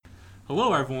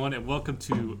Hello, everyone, and welcome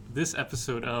to this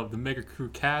episode of the Mega Crew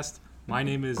Cast. My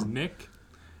name is Nick,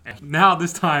 and now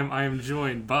this time I am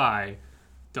joined by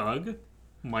Doug,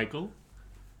 Michael,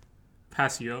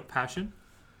 Passion,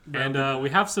 and we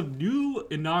have some new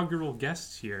inaugural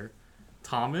guests here,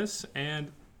 Thomas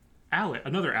and Alex.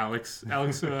 Another Alex.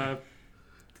 Alex, is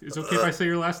it okay if I say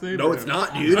your last name? No, it's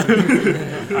not, dude. All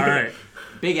right.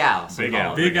 Big Al.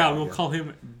 Big Al. We'll call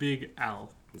him Big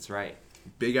Al. That's right.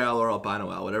 Big Al or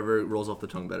Albino Al, whatever rolls off the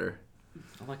tongue better.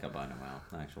 I like Albino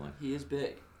Al, actually. He is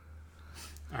big.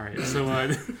 All right, so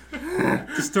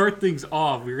to start things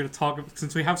off, we're going to talk,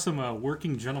 since we have some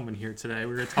working gentlemen here today,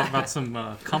 we're going to talk about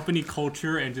some company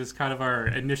culture and just kind of our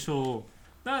initial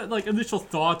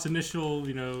thoughts,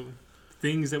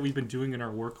 things that we've been doing in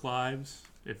our work lives.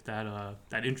 If that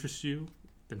interests you,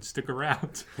 then stick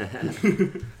around.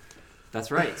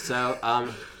 That's right. So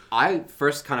I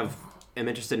first kind of am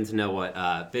interested to know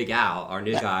what Big Al, our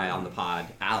new guy on the pod,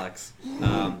 Alex,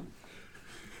 how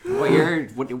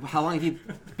long have you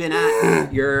been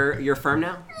at your firm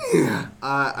now?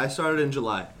 I started in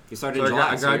July. You started in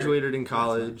July. I graduated in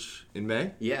college in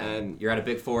May. Yeah, and you're at a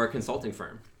Big Four consulting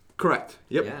firm. Correct.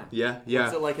 Yep. Yeah.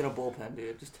 What's it like in a bullpen,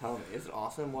 dude? Just tell me. Is it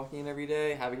awesome walking in every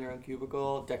day, having your own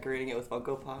cubicle, decorating it with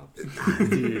Funko Pops?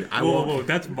 Dude, Whoa,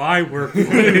 that's my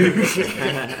workplace.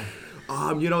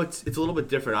 It's a little bit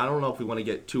different. I don't know if we want to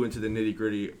get too into the nitty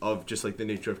gritty of just like the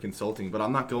nature of consulting, but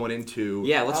I'm not going into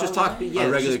let's just talk. A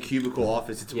regular cubicle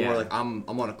office. It's more like I'm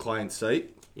on a client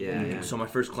site. Yeah. So my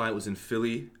first client was in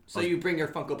Philly. So you bring your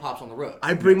Funko Pops on the road?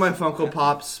 I bring my Funko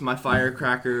Pops, my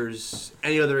firecrackers,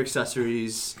 any other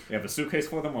accessories. You have a suitcase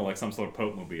for them, or like some sort of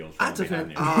Pope mobile? That's a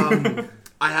fair.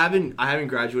 I haven't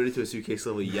graduated to a suitcase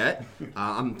level yet.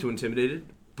 I'm too intimidated,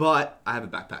 but I have a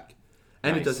backpack,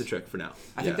 and Nice. It does the trick for now.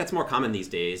 I think that's more common these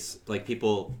days. Like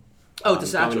people. It's a going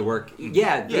satchel. to work.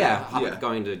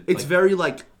 Going to. It's very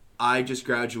like. I just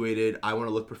graduated. I want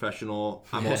to look professional.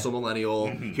 I'm also a millennial.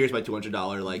 Here's my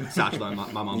 $200 satchel my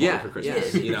mom bought me for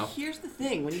Christmas. Here's the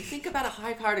thing: when you think about a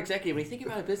high-powered executive, when you think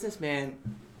about a businessman,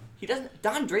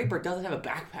 Don Draper doesn't have a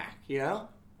backpack. You know.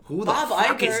 Who Bob the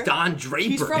fuck Iger, is Don Draper?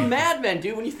 He's from Mad Men,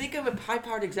 dude. When you think of a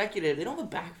high-powered executive, they don't have a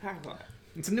backpack on.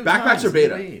 It's a new Backpacks are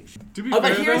beta. To be But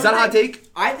fair, here's Is that a hot take?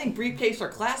 I think briefcases are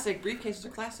classic,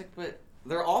 but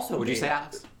they're also. Would you say, beta.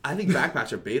 Alex? I think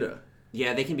backpacks are beta.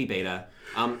 Yeah, they can be beta.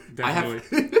 definitely.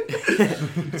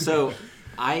 So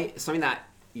something that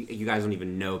you guys don't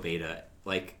even know beta,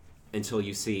 like until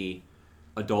you see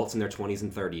adults in their 20s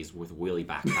and 30s with wheelie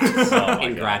backpacks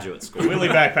in graduate school. Wheelie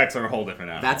backpacks are a whole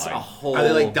different animal. That's a whole. Are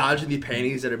they like dodging the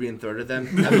panties that are being thrown at them?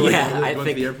 I Going think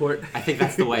to the airport. I think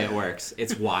that's the way it works.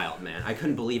 It's wild, man. I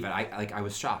couldn't believe it. I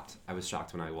was shocked. I was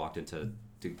shocked when I walked into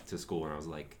school and I was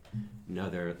like, no,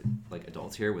 they're like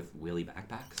adults here with wheelie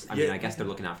backpacks. I mean, I guess they're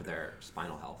looking out for their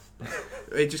spinal health. But.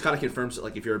 It just kind of confirms that,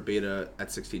 like, if you're a beta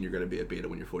at 16, you're going to be a beta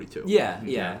when you're 42.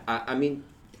 Yeah. I mean,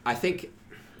 I think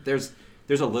there's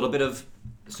a little bit of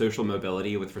social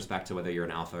mobility with respect to whether you're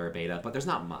an alpha or a beta, but there's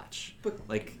not much. But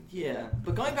like,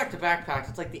 but going back to backpacks,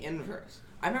 it's like the inverse.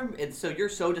 I remember, so you're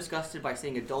so disgusted by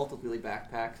seeing adults with wheelie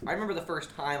backpacks. I remember the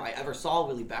first time I ever saw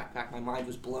a wheelie backpack, my mind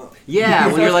was blown. yeah,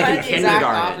 So when you're it's like in kind of the exact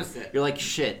kindergarten, opposite. you're like,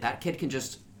 shit, that kid can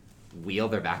just wheel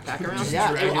their backpack around.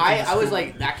 Yeah, and I was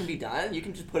like, that can be done. You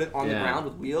can just put it on the Yeah. ground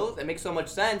with wheels. It makes so much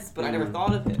sense, but I never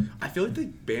thought of it. I feel like they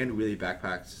banned wheelie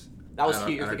backpacks. That was at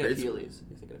cute. You're our thinking of grade school. Heelys.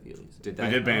 You're thinking of Heelys. Did We that?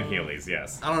 did ban Heelys,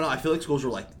 yes. I don't know. I feel like schools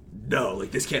were like, no,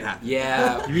 like this can't happen.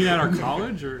 Yeah. You mean at our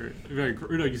college or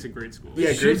no? You said grade school.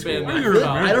 Yeah, grade school. I don't remember.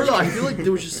 I don't know. I feel like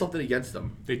there was just something against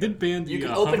them. They did ban the You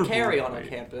can open hoverboard, carry on right?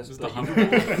 campus. This is the but you-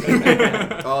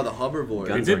 hoverboard. Oh, the hoverboard. They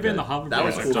Guns did are ban good. the hoverboard. That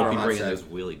was Yeah, cool. Don't be on bringing set. those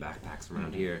wheelie backpacks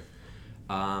around here.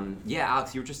 Yeah,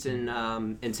 Alex, you were just in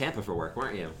Tampa for work,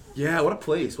 weren't you? Yeah, what a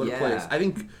place. What a Yeah. place. I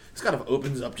think this kind of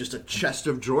opens up just a chest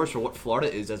of drawers for what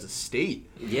Florida is as a state.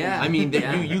 Yeah. I mean,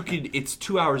 Yeah. you could. It's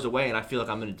 2 hours away, and I feel like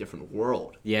I'm in a different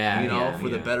world. Yeah, You know, yeah, for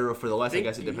the yeah. better or for the less. I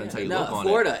guess it depends how you look on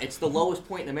Florida, it's the lowest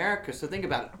point in America. So think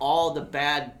about it. All the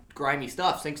bad, grimy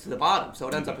stuff sinks to the bottom. So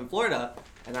it ends up in Florida,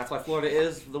 and that's why Florida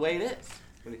is the way it is.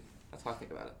 That's how I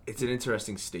think about it. It's an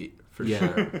interesting state for Yeah.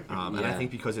 sure. And I Yeah. think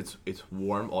because it's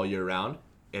warm all year round,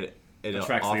 it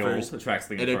Attracts the offers, old, attracts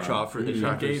the it infirm.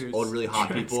 attracts Gators. old really hot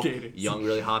Attracts people, gators. young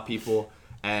really hot people,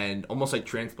 and almost like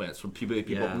transplants from people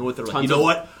Yeah. up north. They're like, Tons you know of-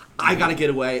 what? I gotta get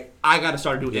away. I gotta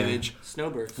start a new Yeah. image.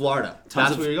 Snowbirds. Florida. Tons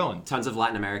That's of- where you're going. Tons of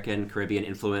Latin American, Caribbean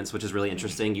influence, which is really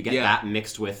interesting. You get Yeah. that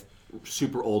mixed with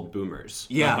super old boomers.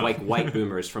 Yeah. Like white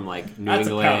boomers from like New That's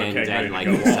a powder England keg ready and to like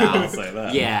go the off, I'll South. say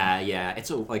that. Yeah.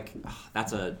 It's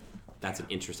that's an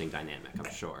interesting dynamic,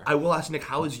 I'm sure. I will ask Nick,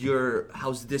 how's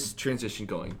this transition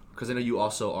going? Because I know you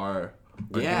also are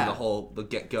Or Yeah. doing the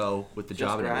get-go with the Just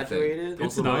job and everything. graduated. Tell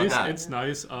It's us a little about nice. that. It's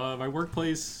nice. My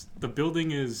workplace, the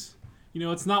building is,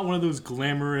 it's not one of those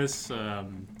glamorous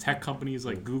tech companies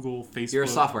like Google, Facebook. You're a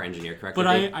software engineer, correct? But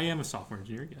Ricky? I am a software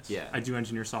engineer. Yes. Yeah. I do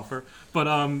engineer software. But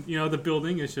the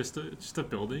building is just a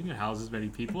building. It houses many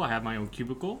people. I have my own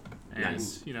cubicle, and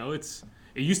Nice.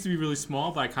 it used to be really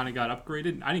small, but I kind of got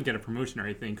upgraded. I didn't get a promotion or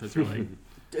anything because they're like.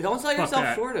 Don't sell Fuck yourself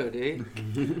that. short, OD.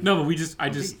 No, but I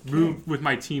just moved with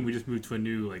my team. We just moved to a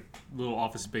new little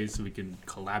office space so we can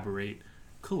collaborate.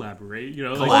 Collab.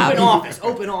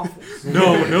 Open office.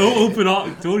 No open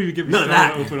office. Don't even get me None of started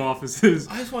that. on open offices.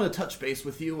 I just want to touch base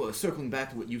with you, circling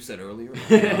back to what you said earlier.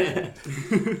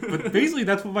 But basically,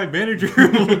 that's what my manager,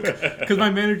 because my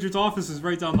manager's office is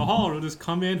right down the hall. He'll just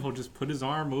come in. He'll just put his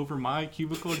arm over my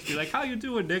cubicle and just be like, "How you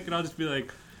doing, Nick?" And I'll just be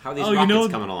like, How are these Oh,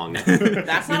 rockets coming along, Nick?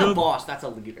 That's not know- a boss. That's a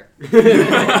leader.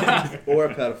 Or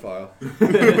a pedophile.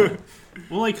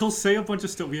 Well, he'll say a bunch of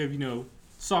stuff. We have,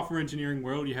 software engineering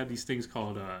world. You have these things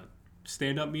called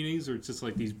stand-up meetings, or it's just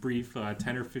like these brief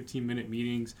 10 or 15-minute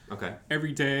meetings Okay.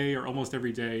 every day or almost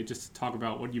every day, just to talk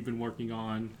about what you've been working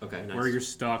on, Okay, nice. where you're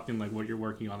stuck, and what you're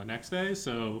working on the next day.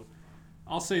 So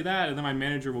I'll say that, and then my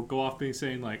manager will go off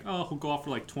saying he'll go off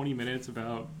for 20 minutes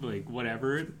about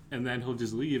whatever, and then he'll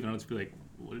just leave, and I'll just be like,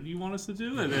 what do you want us to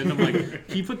do? And then I'm like,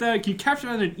 can you capture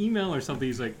that in an email or something?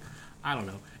 He's like, I don't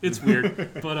know. It's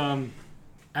weird. But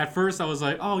at first I was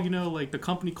like, oh, the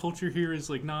company culture here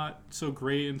is not so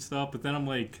great and stuff. But then I'm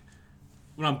like,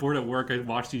 when I'm bored at work, I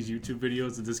watch these YouTube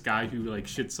videos of this guy who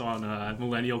shits on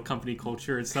millennial company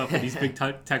culture and stuff at these big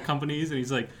tech companies. And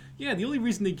he's like, yeah, the only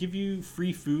reason they give you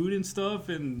free food and stuff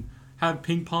and have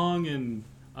ping pong and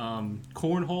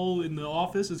cornhole in the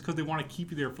office is because they want to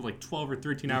keep you there for 12 or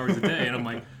 13 hours a day. And I'm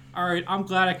like, all right, I'm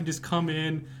glad I can just come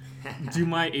in, do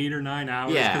my 8 or 9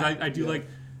 hours. Yeah. Because I do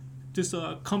just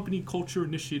a company culture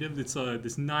initiative. It's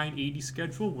this 980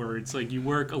 schedule where it's you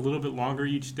work a little bit longer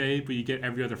each day, but you get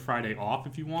every other Friday off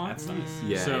if you want. That's nice.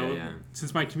 Yeah, So yeah.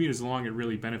 since my commute is long, it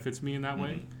really benefits me in that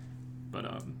way.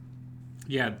 But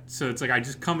yeah, so it's I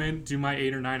just come in, do my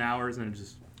 8 or 9 hours, and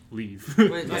just leave,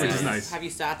 Wait, which is nice. Have you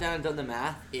sat down and done the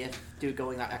math? If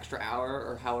going that extra hour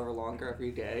or however longer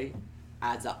every day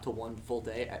adds up to one full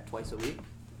day at twice a week,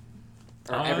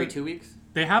 or every 2 weeks?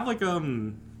 They have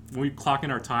when we clock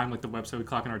in our time, the website we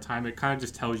clock in our time, it kind of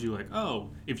just tells you oh,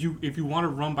 if you want to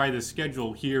run by this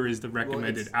schedule, here is the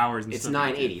recommended hours. And It's stuff.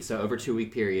 980, so over 2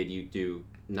 week period, you do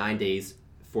 9 days,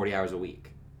 40 hours a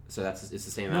week. So it's the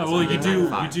same amount. No, well, as you 9 to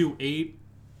 5. do 8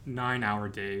 9-hour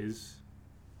days,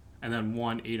 and then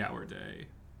 1 8-hour day,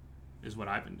 is what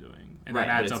I've been doing, and Right,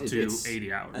 that but adds up it's- to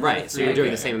 80 hours. Right, so you're Yeah, doing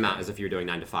yeah, the same amount as if you were doing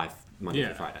 9 to 5 Monday Yeah.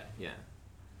 through Friday. Yeah.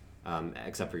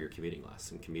 Except for you're commuting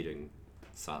less, and commuting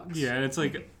sucks. Yeah, and it's I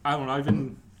don't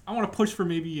know. I want to push for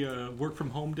maybe a work from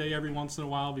home day every once in a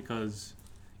while, because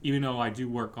even though I do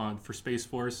work for Space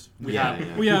Force, we have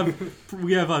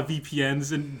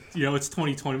VPNs, and it's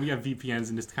 2020. We have VPNs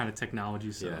and this kind of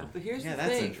technology. So Yeah. But here's Yeah, the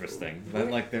that's thing. interesting.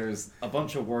 But there's a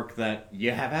bunch of work that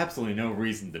you have absolutely no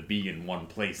reason to be in one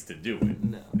place to do it.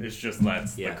 No. It's just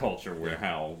that's Yeah. the culture where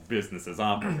how businesses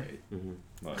operate.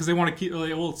 because they want to keep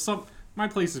my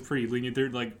place is pretty lenient.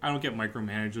 They're I don't get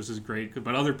micromanaged, which is great.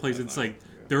 But other places, it's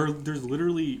there's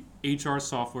literally HR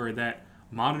software that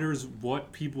monitors what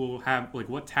people have,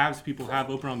 what tabs people have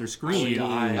open on their screen,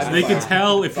 die. so they can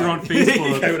tell if you're on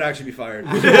Facebook. I would actually be fired.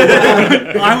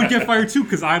 I would get fired too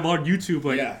because I'm on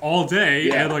YouTube Yeah. all day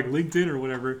Yeah. and LinkedIn or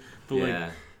whatever.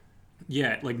 But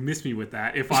Yeah. miss me with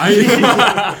that. If I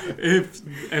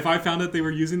if I found out they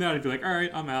were using that, I'd be like, all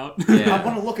right, I'm out. Yeah. I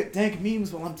want to look at dank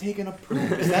memes while I'm taking a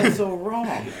poop. Is that so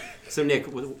wrong? So Nick,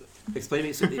 explain to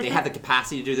me. So they have the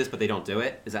capacity to do this, but they don't do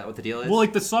it. Is that what the deal is? Well,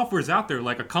 the software's out there.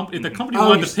 If the company Oh,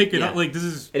 wanted you're to pick it yeah. up, this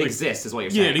is it exists, is what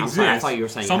you're Yeah, saying. it I'm exists. sorry, I thought you were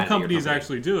saying you some had it at your companies company.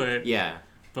 actually do it. Yeah.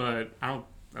 But I don't.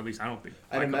 At least I don't think.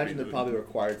 I'd my imagine company they're would. probably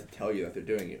required to tell you that they're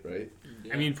doing it, right?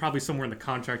 I mean, probably somewhere in the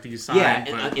contract that you sign. Yeah,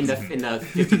 but in the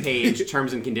 50-page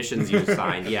terms and conditions you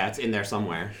signed. Yeah, it's in there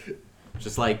somewhere.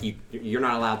 Just you're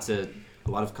not allowed to.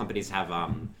 A lot of companies have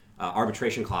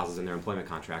arbitration clauses in their employment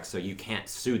contracts, so you can't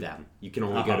sue them. You can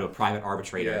only go to a private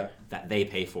arbitrator that they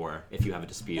pay for if you have a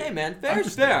dispute. Hey man,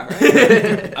 fair's fair.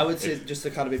 Right? I would say, just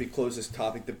to kind of maybe close this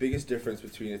topic, the biggest difference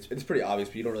between it's pretty obvious,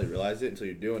 but you don't really realize it until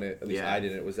you're doing it. At least Yeah. I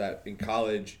didn't. Was that in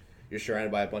college you're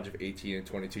surrounded by a bunch of 18 and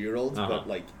 22-year-olds, Uh-huh.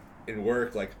 but in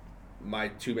work, my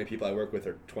two main people I work with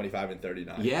are 25 and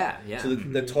 39. Yeah, yeah. So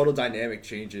the total dynamic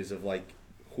changes of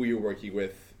who you're working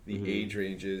with, the Mhm. age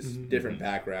ranges, different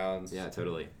backgrounds. Yeah,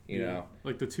 totally. You know,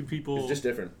 the two people it's just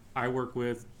different. I work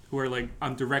with who are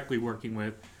I'm directly working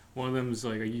with. One of them's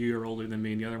a year older than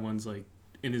me, and the other one's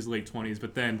in his late 20s.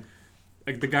 But then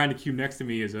like the guy in the queue next to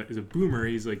me is a boomer.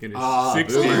 He's like in his Ah,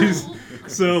 60s.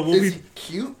 So we'll Is be. he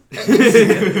cute?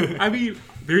 I mean,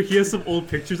 he has some old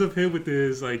pictures of him with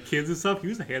his like kids and stuff. He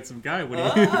was a handsome guy when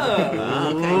he.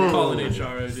 Calling HR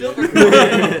already.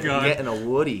 Oh, God. Getting a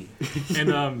Woody.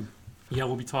 And yeah,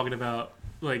 we'll be talking about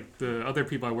like the other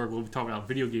people I work with. We'll be talking about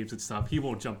video games and stuff. He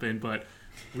won't jump in, but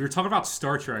we were talking about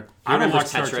Star Trek. I don't watch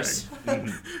Star Trek,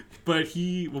 but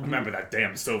he. Remember that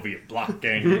damn Soviet bloc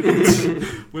game?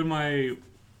 When my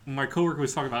coworker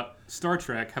was talking about Star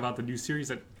Trek, about the new series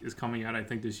that is coming out, I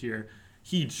think this year,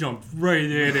 he jumped right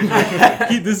in,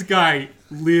 and this guy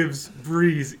lives,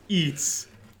 breathes, eats,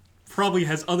 probably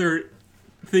has other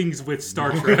things with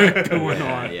Star Trek going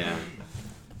on. Yeah.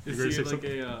 You're Is gonna he say like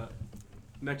something? a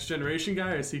Next Generation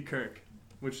guy, or is he Kirk?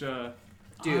 Which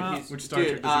Dude, which Star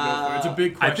Trek does he go for? It's a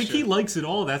big I question. think he likes it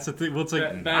all. That's the thing. Well, it's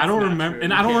like That's I don't not remember, true.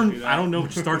 and You I can't do don't that. I don't know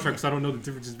Star Trek because I don't know the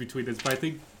differences between this. But I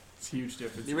think It's a huge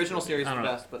difference. The original series is I the don't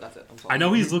know. best, but that's it. I'm sorry. I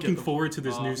know he's Get looking the forward to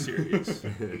this new fuck. series.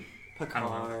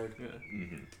 Picard. Yeah,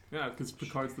 yeah, because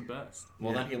Picard's the best.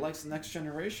 Well, then he likes the Next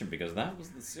Generation because that was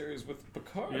the series with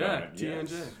Picard. Yeah, on it. TNG.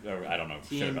 Yes. Or, I don't know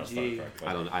shit about Star TNG. Trek.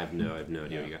 But I have no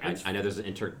idea. Yeah. I know there's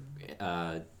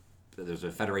an there's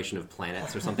a Federation of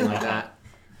Planets or something like that.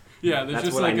 Yeah, there's That's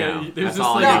just what I like know. there's That's just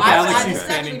all I like know. a No, galaxy it's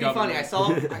spanning actually funny.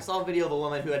 government. I saw a video of a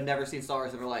woman who had never seen Star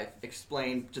Wars in her life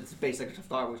explain just the basics of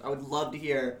Star Wars. I would love to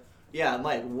hear. Yeah,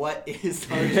 Mike, what is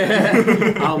Star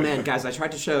Wars? Oh man, guys, I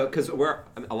tried to show because a lot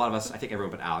of us. I think everyone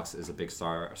but Alex is a big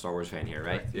Star Wars fan here,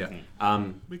 right? Yeah.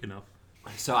 Big enough.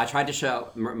 So I tried to show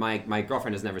my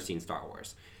girlfriend has never seen Star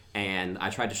Wars, and I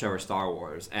tried to show her Star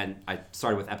Wars, and I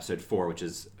started with Episode 4, which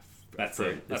is that's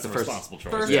it's a the first- responsible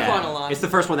choice. First yeah, chronological. it's the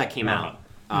first one that came Uh-huh.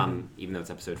 out, even though it's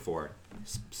Episode 4.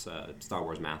 Star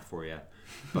Wars math for you,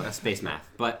 but space math.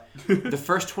 But the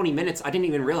first 20 minutes, I didn't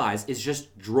even realize is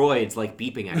just droids like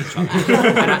beeping at each other,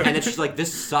 and it's just like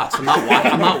this sucks. I'm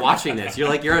not watching this. You're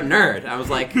like you're a nerd. I was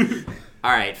like,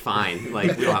 all right, fine.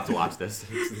 Like we don't have to watch this.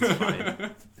 It's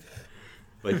fine.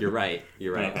 Like you're right.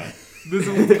 You're right. Uh-huh.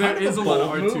 There is a lot of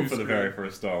Bold R2 move for the very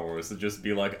first Star Wars to just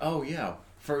be like, oh yeah,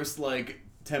 first like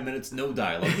 10 minutes no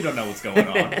dialogue. You don't know what's going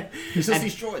on. It's just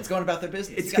these droids going about their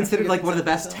business. It's You gotta considered figure like one of the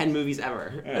things best out 10 movies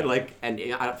ever. Yeah. Like, and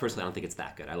personally, I don't think it's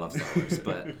that good. I love Star Wars,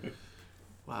 but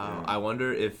Wow. I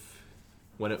wonder if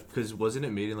because wasn't it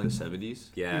made in like the 70s?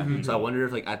 yeah. So I wonder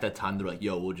if like at that time they're like,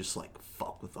 yo, we'll just like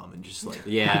fuck with them and just like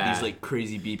Yeah. have these like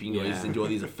crazy beeping noises Yeah. and do all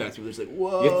these effects. We're just like,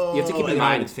 whoa. You have to keep in and not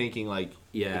mind- even thinking like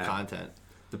Yeah. the content.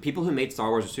 The people who made Star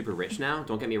Wars are super rich now.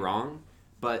 Don't get me wrong,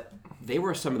 but they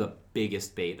were some of the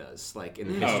biggest betas like in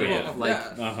the Oh, history yeah. of like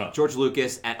Uh-huh. George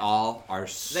Lucas et al. Are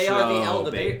so They are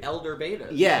the big. elder betas.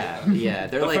 Yeah, yeah,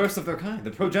 they're The like first of their kind,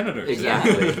 the progenitors.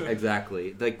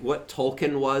 exactly. Like what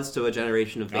Tolkien was to a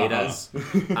generation of betas.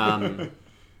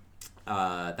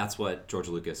 That's what George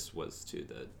Lucas was to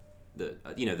the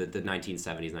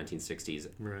 1970s, 1960s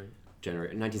Right.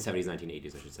 1970s,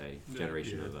 1980s, I should say,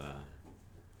 generation Yeah. of.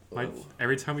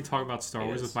 Every time we talk about Star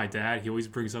Wars Yes. with my dad, he always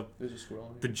brings up There's a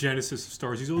squirrel in the here. genesis of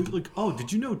Star Wars. He's always like, "Oh,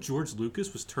 did you know George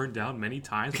Lucas was turned down many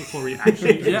times before he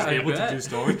actually Yeah, was I able to bet. do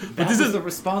Star Wars?" But But this is a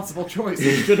responsible choice.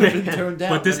 It should have been turned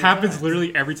down. But this many happens times.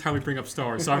 literally every time we bring up Star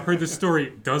Wars. So I've heard this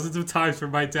story dozens of times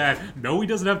from my dad. No, he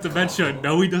doesn't have dementia.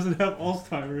 No, he doesn't have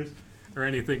Alzheimer's or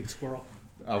anything. Squirrel.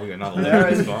 Oh, we got not There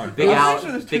allowed is- this barn. Big Well, actually,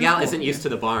 Al, there's Big two Al squirrels. isn't used to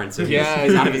the barn, so Yeah,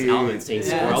 he's out of his yeah. element, seeing Yeah,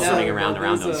 squirrels no, running around well,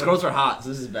 around there's him. a- Squirrels are hot, so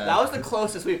this is bad. That was the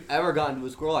closest we've ever gotten to a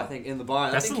squirrel, I think, in the barn.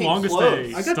 That That's thing the came longest close. day.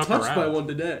 I got Stuck touched by around. one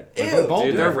today. Ew.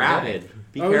 Dude, they're Yeah. rabid.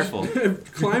 Be I was- careful.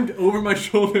 climbed over my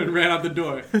shoulder and ran out the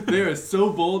door. They are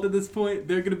so bold at this point.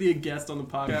 They're going to be a guest on the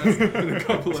podcast in a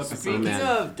couple episodes. Speaking man.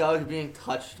 of Doug being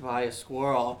touched by a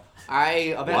squirrel,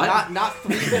 I bet What? not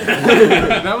 3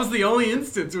 minutes. That was the only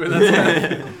instance where that's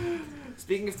happened.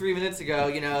 Speaking of 3 minutes ago,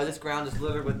 this ground is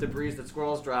littered with debris that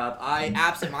squirrels drop. I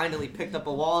absentmindedly picked up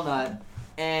a walnut,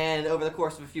 and over the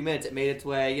course of a few minutes, it made its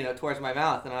way, towards my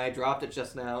mouth, and I dropped it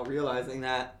just now, realizing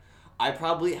that I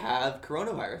probably have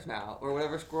coronavirus now, or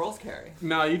whatever squirrels carry.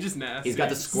 Nah, you just nasty. He's got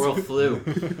the squirrel flu.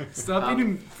 Stop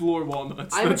eating floor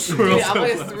walnuts. I'm That's squirrels I'm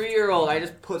like a have left. 3-year-old. I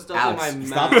just put stuff Alex, in my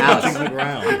Stop mouth. touching the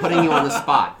ground. I'm putting you on the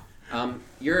spot.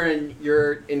 You're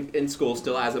in school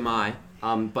still, as am I.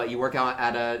 But you work out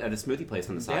at a smoothie place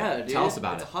on the side. Yeah, dude. Tell us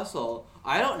about it's it. a hustle.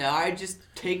 I don't know. I just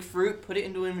take fruit, put it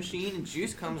into a machine, and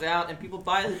juice comes out, and people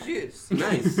buy the juice.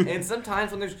 Nice. And sometimes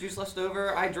when there's juice left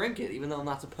over, I drink it, even though I'm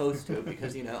not supposed to,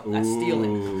 because that's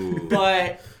stealing. Ooh.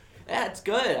 But Yeah, it's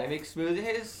good. I make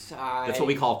smoothies. That's what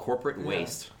we call corporate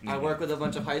waste. I work with a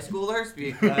bunch of high schoolers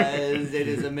because it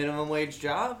is a minimum wage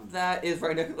job that is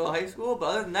right next to a high school. But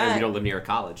other than And that, we don't live near a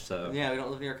college, so. yeah, we don't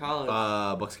live near college.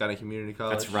 Bucks County Community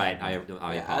College. That's right. I Yeah,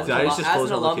 apologize. Did I just as close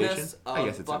an our alumnus location? of I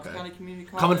guess it's Bucks okay. County Community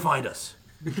College, Come and find us.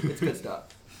 It's good stuff.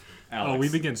 Alex, Oh,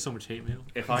 we've been getting so much hate mail.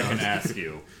 if I can ask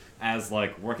you, as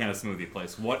like working at a smoothie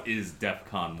place, what is DEF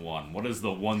CON 1? What is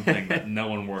the one thing that no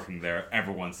one working there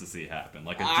ever wants to see happen?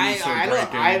 Like a juicer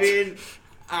breaking,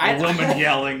 a woman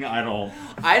yelling. I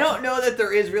don't know that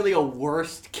there is really a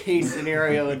worst case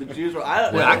scenario in the juice world. I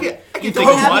don't know. Wait, I can think don't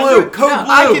of have one. blue. Code No,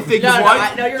 blue. I can think no, of no,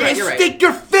 one. no, you're right, you're right. Stick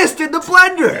your fist in the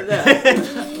blender.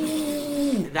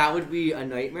 That would be a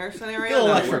nightmare scenario. Feel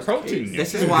not a extra worst protein. case.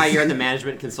 This is why you're in the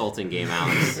management consulting game,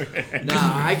 Alex.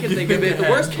 Nah, I can think of it. The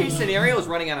worst case snenario is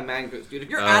running out of mangoes, dude. If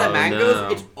you're out of Oh, mangoes, no.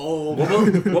 it's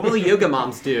over. What will the yoga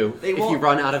moms do They if you won't-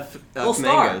 run out of They'll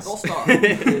starve. mangoes? They'll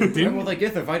starve. Where will they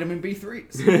get their vitamin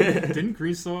B3s? Didn't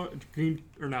Green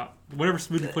or not, whatever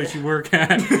smoothie place you work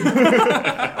at?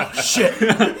 Shit.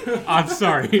 I'm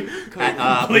sorry. Leave Did it that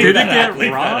out, leave get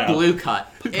that robbed? out. Blue cut.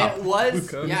 It was,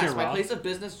 Blue yes, coat. my place of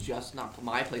business, just not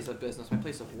my place of business, my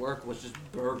place of work was just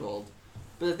burgled.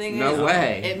 But the thing No is,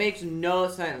 way. it makes no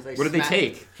sense. What did they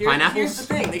take? Here's Pineapples?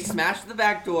 the thing, they smashed the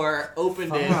back door,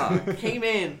 opened it, came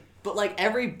in, but like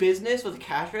every business with a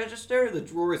cash register, the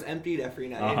drawer is emptied every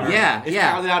night. Uh-huh. Yeah, It's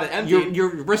yeah. counted out and emptied.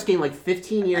 You're risking like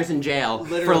 15 years in jail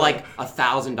for Literally. like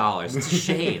 $1,000. It's a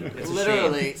shame. It's a shame.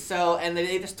 Literally. So, and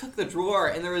they just took the drawer,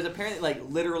 and there was apparently like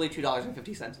literally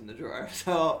 $2.50 in the drawer.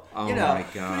 So, Oh you know, my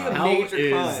God. pretty How major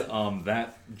is crime.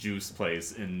 that juice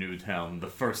place in Newtown the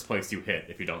first place you hit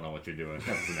if you don't know what you're doing?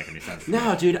 That doesn't make any sense.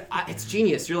 No, dude, it's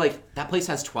genius. You're like, that place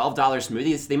has $12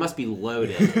 smoothies. They must be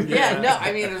loaded. Yeah, no,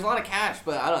 I mean, there's a lot of cash,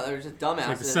 but I don't know, they're just dumbasses.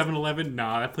 Like the 7-Eleven?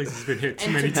 Nah, that place has been hit too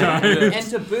And many to- times. And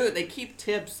to boot, they keep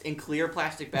tips in clear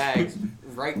plastic bags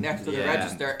right next to the Yeah.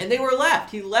 register, and they were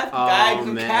left. He left Oh, bags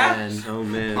of man. cash. Oh,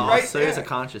 man. Right so he's a there.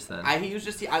 conscious then. He was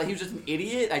just an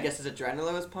idiot. I guess his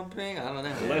adrenaline was pumping. I don't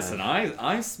know. Yeah. Listen,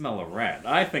 I smell a rat.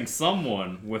 I think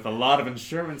someone with a lot of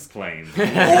insurance claims.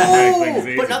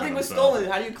 Oh, but nothing was stolen.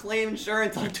 How do you claim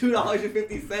insurance on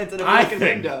 $2.50 in a I broken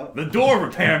think window? the door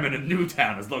repairman in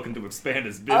Newtown is looking to expand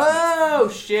his business. Oh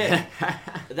shit!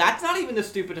 That's not even the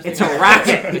stupidest It's thing. a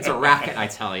racket. It's a racket, I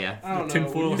tell you. I don't know.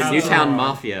 Tinfoil when you hat. say Newtown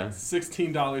Mafia.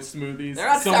 $16 smoothies. They're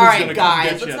not. All someone's right, gonna come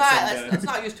guys. get you Let's at not some let's, day. let's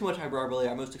not use too much hyperbole.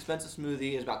 Our most expensive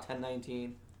smoothie is about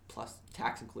 $10.19 plus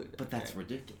tax included. But that's Okay.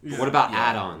 ridiculous. Yeah. What about Yeah.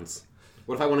 add-ons?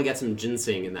 What if I want to get some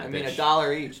ginseng in that I mean, bitch?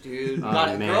 $1 each, dude. Oh,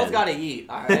 Gotta- man. girls gotta eat.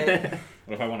 All right.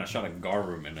 What if I want to shot a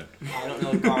garum in it? I don't know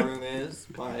what car room is,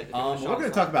 but if you wanna We're show going to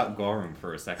us talk about garum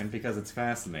for a second because it's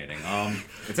fascinating.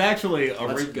 It's actually a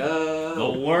Let's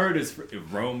go. The word is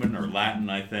Roman or Latin,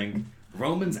 I think.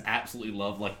 Romans absolutely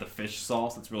love like the fish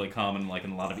sauce. It's really common like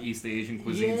in a lot of East Asian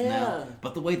cuisines Yeah. now.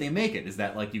 But the way they make it is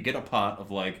that like you get a pot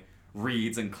of like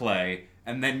reeds and clay,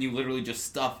 and then you literally just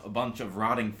stuff a bunch of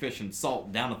rotting fish and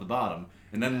salt down at the bottom,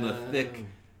 and then the thick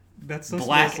That's so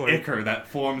black smells like. ichor that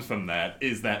forms from that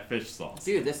is that fish sauce.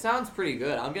 Dude, this sounds pretty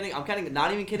good. I'm kind of,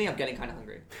 not even kidding, I'm getting kind of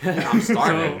hungry. I'm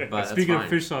starving, So, but that's speaking fine. of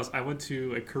fish sauce, I went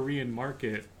to a Korean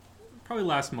market probably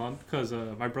last month because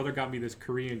my brother got me this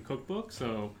Korean cookbook.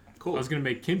 So Cool. I was gonna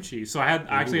make kimchi. So I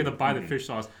actually had to buy the fish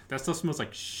sauce. That stuff smells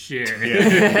like shit.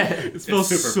 Yeah. It smells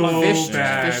super so fun.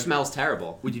 bad. Fish smells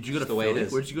terrible. Wait, did you go to Just the way it Philly?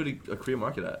 is. Where did you go to a Korean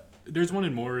market at? There's one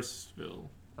in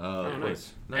Morrisville. Oh,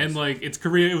 nice. And like it's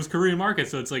Korean, it was Korean market,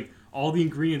 so it's like all the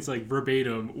ingredients like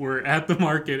verbatim were at the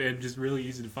market and just really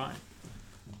easy to find.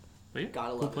 But yeah, Gotta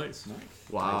cool love it. place.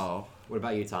 Wow. What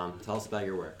about you, Tom? Tell us about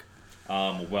your work.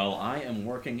 Well, I am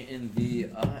working in the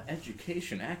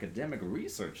education academic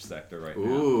research sector right now.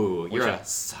 Ooh, Which you're I- a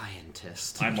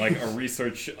scientist. I'm like a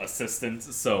research assistant,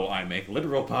 so I make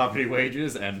literal poverty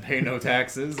wages and pay no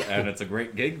taxes, and it's a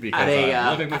great gig because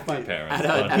I'm living with my parents.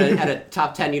 At a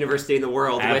top 10 university in the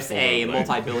world with Absolutely. a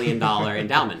multi-billion-dollar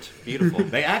endowment. Beautiful.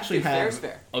 They actually Fair have is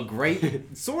fair. a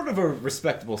great, sort of a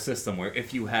respectable system where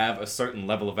if you have a certain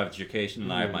level of education,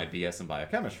 and I have my BS in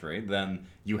biochemistry, then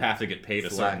you have to get paid a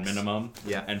certain Flex. minimum.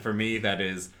 Yeah. And for me, that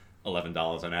is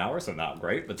 $11 an hour, so not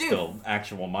great, but Dude. still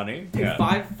actual money. Dude,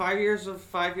 Yeah. 5 years of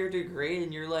 5-year degree,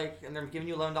 and you're like, and they're giving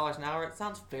you $11 an hour. It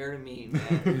sounds fair to me,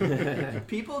 man.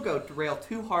 People go rail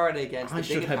too hard against. I the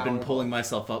should big have been powerful. pulling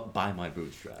myself up by my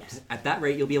bootstraps. At that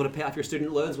rate, you'll be able to pay off your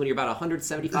student loans when you're about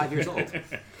 175 years old. But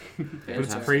it's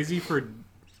Fantastic. crazy for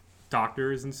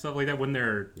doctors and stuff like that when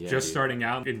they're Yeah, just dude. starting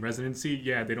out in residency.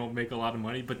 Yeah, they don't make a lot of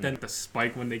money, but then the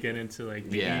spike when they get into like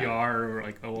the Yeah. ER or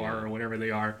like OR Yeah. or whatever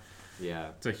they are,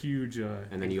 Yeah. it's a huge.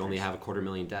 And then you only have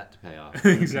 $250,000 debt to pay off.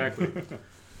 exactly.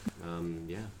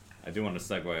 Yeah. I do want to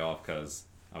segue off because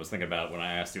I was thinking about when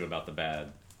I asked you about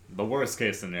the worst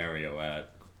case scenario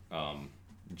at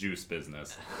juice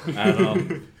business. At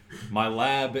my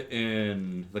lab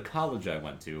in the college I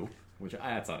went to, which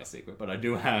that's not a secret, but I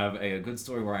do have a good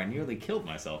story where I nearly killed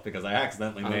myself because I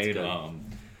accidentally made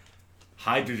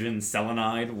hydrogen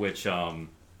selenide, which of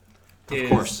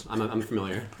course, I'm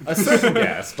familiar. A certain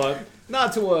gas, but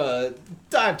not to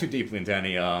dive too deeply into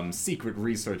any secret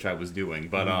research I was doing.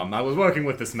 But I was working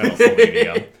with this metal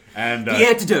selenium, and the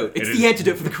antidote. It's the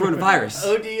antidote for the coronavirus.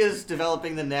 OD is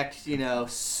developing the next,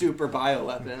 super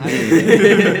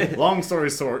bioweapon. Long story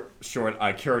short,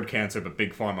 I cured cancer, but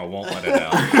Big Pharma won't let it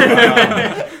out.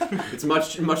 It's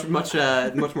much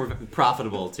more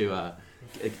profitable to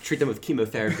treat them with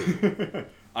chemotherapy.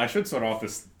 I should start off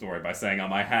this story by saying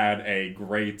I had a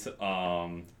great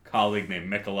colleague named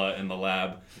Mikola in the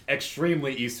lab,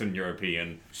 extremely Eastern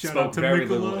European, spoke very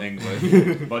little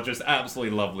English, but just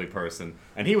absolutely lovely person.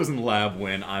 And he was in the lab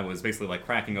when I was basically like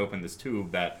cracking open this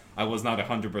tube that I was not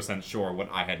 100% sure what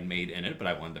I had made in it, but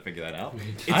I wanted to figure that out.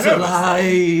 It's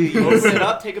alive! Open it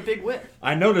up, take a big whiff.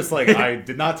 I noticed I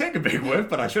did not take a big whiff,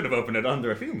 but I should have opened it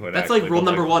under a fume hood. That's like rule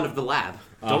number 1 of the lab.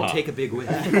 Don't take a big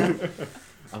whiff.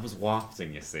 I was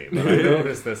wafting, you see, but I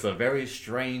noticed this very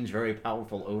strange, very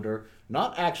powerful odor.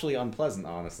 Not actually unpleasant,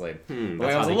 honestly. But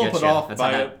I was a little put off that's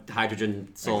by that hydrogen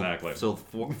sulfuric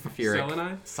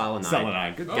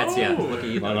selenide. Good gets you. Look at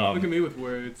you. Look at me with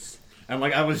words. And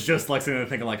I was just sitting there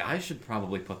thinking I should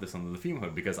probably put this under the fume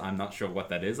hood because I'm not sure what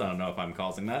that is. I don't know if I'm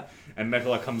causing that. And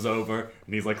Mikola comes over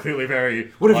and he's clearly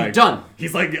very what have you done?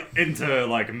 He's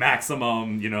into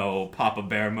maximum Papa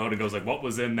Bear mode and goes what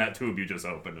was in that tube you just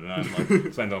opened? And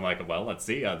I'm well, let's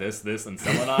see this and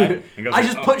selenide. And goes, I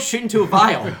just put shit into a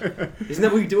vial. Isn't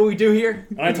that what we do here?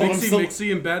 And I told him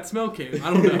Mixy and bad smell came.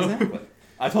 I don't know. Exactly.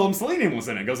 I told him selenium was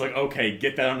in it. He goes okay,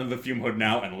 get that under the fume hood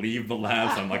now and leave the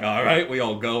lab. So I'm all right, we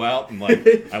all go out and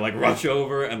I rush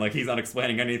over and he's not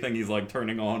explaining anything. He's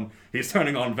turning on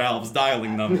valves,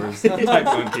 dialing numbers, typing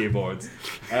on keyboards.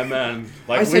 And then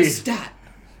I said stat.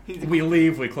 We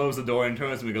leave, we close the door and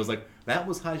turns and he goes that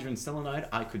was hydrogen selenide.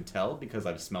 I could tell because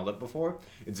I've smelled it before.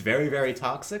 It's very, very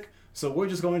toxic. So we're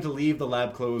just going to leave the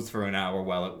lab closed for an hour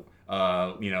while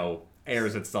it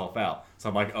airs itself out.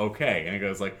 So I'm okay. And he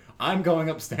goes I'm going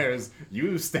upstairs,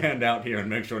 you stand out here and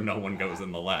make sure no one goes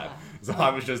in the lab. So I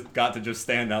was got to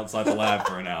stand outside the lab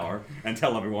for an hour and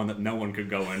tell everyone that no one could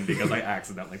go in because I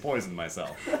accidentally poisoned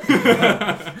myself.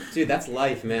 Dude, that's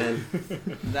life, man.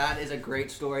 That is a great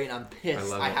story, and I'm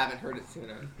pissed I haven't heard it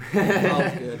sooner.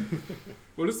 Oh, good.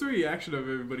 What is the reaction of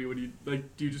everybody when you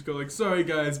do you just go sorry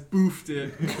guys, boofed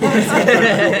it?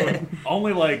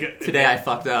 Only today I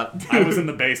fucked up. I was in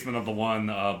the basement of the one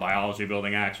biology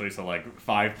building actually, so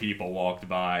 5 people walked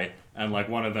by, and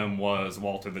one of them was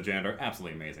Walter the janitor,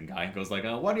 absolutely amazing guy. He goes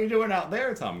what are you doing out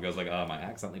there, Tom? He goes I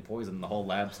accidentally poisoned the whole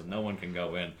lab so no one can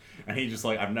go in. And he just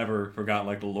I've never forgot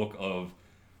the look of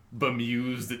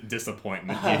bemused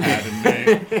disappointment he had in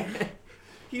me.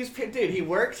 He probably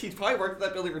worked at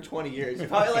that building for 20 years. He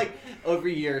probably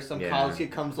every year some college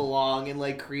kid comes along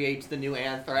and creates the new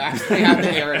anthrax. They have to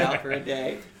air it out for a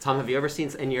day. Tom, have you ever seen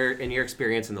in your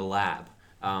experience in the lab?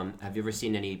 Have you ever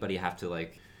seen anybody have to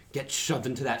get shoved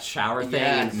into that shower thing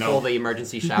and pull the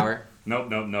emergency shower? Nope.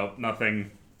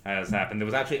 Nothing has happened. There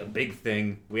was actually a big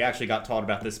thing. We actually got taught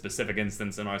about this specific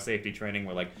instance in our safety training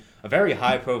where a very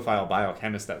high-profile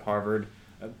biochemist at Harvard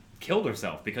killed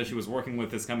herself because she was working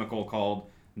with this chemical called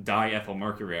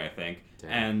diethylmercury, I think. Damn.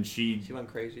 And she went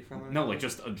crazy from it? No,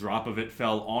 just a drop of it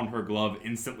fell on her glove,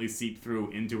 instantly seeped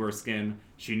through into her skin.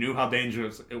 She knew how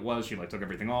dangerous it was. She took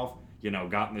everything off,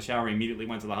 got in the shower, immediately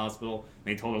went to the hospital.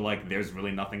 They told her there's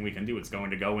really nothing we can do. It's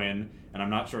going to go in, and I'm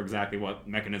not sure exactly what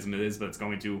mechanism it is, but it's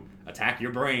going to attack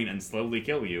your brain and slowly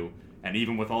kill you. And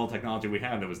even with all the technology we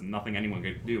have, there was nothing anyone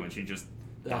could do, and she just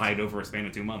died over a span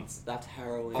of 2 months. That's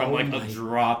harrowing. From a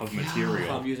drop of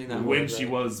material. I'm using that when word, she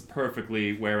right? was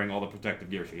perfectly wearing all the protective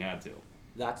gear she had to.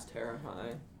 That's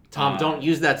terrifying. Tom, don't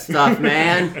use that stuff,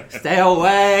 man. Stay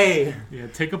away. Yeah,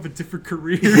 take up a different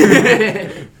career.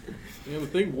 The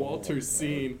thing Walter's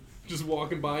seen just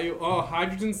walking by you. Oh,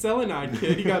 hydrogen selenide,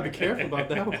 kid. You gotta be careful about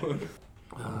that one.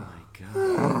 Oh my god,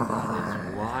 that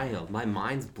is wild. My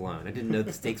mind's blown. I didn't know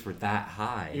the stakes were that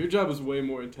high. Your job was way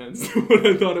more intense than what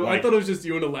I thought it was. I thought it was just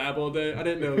you in a lab all day. I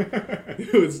didn't know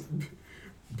it was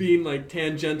being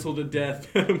tangential to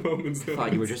death at a moment's notice. I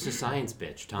thought you were just a science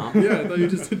bitch, Tom. Yeah, I thought you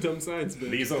were just a dumb science bitch.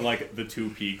 These are the 2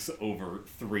 peaks over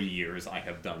 3 years I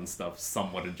have done stuff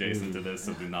somewhat adjacent to this,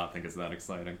 so do not think it's that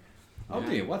exciting. Oh,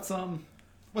 yeah.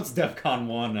 What's DEF CON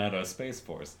 1 at Space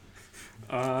Force?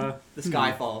 The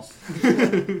sky falls.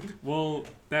 Well,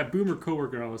 that boomer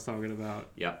coworker I was talking about.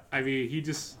 Yep. I mean,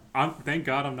 thank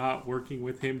God I'm not working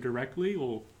with him directly.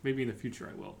 Well, maybe in the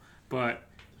future I will. But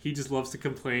he just loves to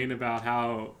complain about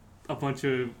how a bunch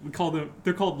of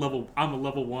they're called level. I'm a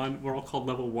level 1. We're all called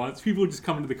level 1s. People just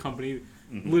come into the company.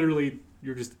 Mm-hmm. Literally,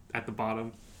 you're just at the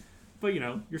bottom. But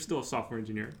you're still a software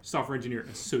engineer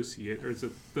associate, or is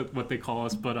it what they call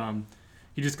us? But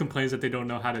he just complains that they don't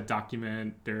know how to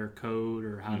document their code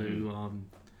or how to.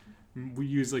 We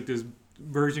use like this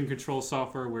version control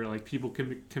software where like people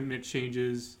can commit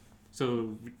changes,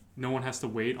 so no one has to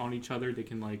wait on each other. They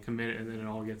can like commit it, and then it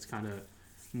all gets kind of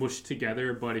mushed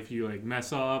together. But if you like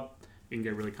mess up, it can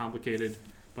get really complicated.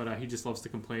 But he just loves to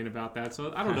complain about that.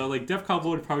 So I don't know. Like DEF CON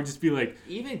would probably just be like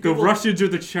the Russians or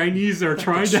the Chinese are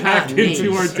trying to hack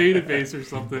into our database or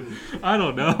something. I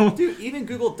don't know. Dude, even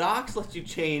Google Docs lets you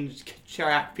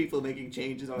track people making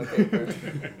changes on a paper.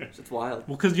 It's wild.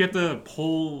 Well, because you have to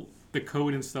pull the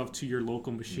code and stuff to your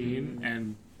local machine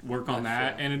and work on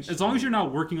that. True. And as long as you're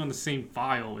not working on the same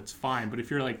file, it's fine. But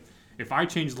if you're like, if I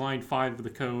change line 5 of the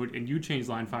code and you change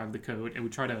line 5 of the code and we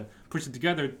try to push it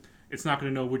together, it's not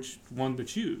going to know which one to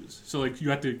choose. So like you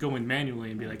have to go in manually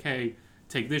and be like, hey,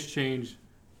 take this change,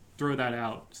 throw that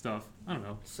out, stuff. I don't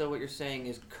know. So what you're saying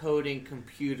is coding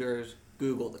computers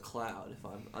Google the cloud, if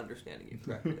I'm understanding you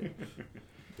correctly.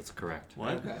 That's correct.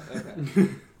 What? Okay.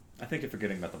 I think you're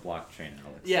forgetting about the blockchain,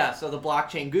 Alex. Yeah, so the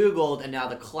blockchain Googled, and now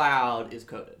the cloud is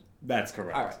coded. That's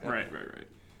correct. All right. Okay. Right.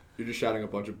 You're just shouting a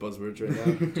bunch of buzzwords right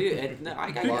now. Dude, I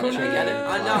get it.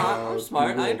 I'm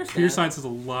smart. I understand. Computer science has a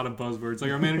lot of buzzwords. Like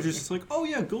our manager's just like, oh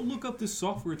yeah, go look up this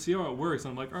software and see how it works.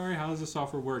 And I'm like, all right, how does this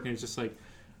software work? And it's just like,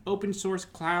 open source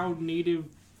cloud native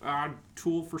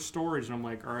tool for storage. And I'm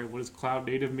like, all right, what does cloud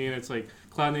native mean? It's like,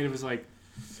 cloud native is like,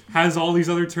 has all these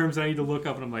other terms I need to look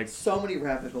up. And I'm like, so many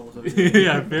rabbit holes.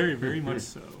 Yeah, very, very much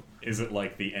so. Is it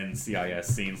like the NCIS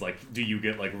scenes? Like, do you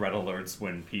get like red alerts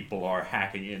when people are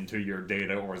hacking into your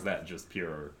data, or is that just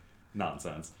pure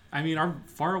nonsense? I mean, our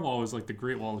firewall is like the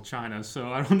Great Wall of China,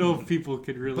 so I don't know if people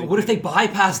could really... But what if they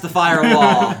bypass the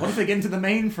firewall? What if they get into the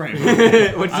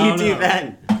mainframe? What do you do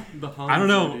then? I don't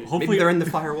know. Hopefully maybe they're in the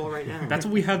firewall right now. That's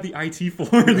what we have the IT for,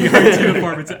 the IT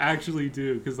department to actually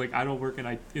do. Because like I don't work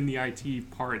in the IT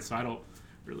part, so I don't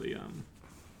really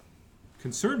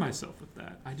concern myself with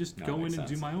that. I just go in and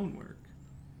do my own work.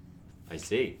 I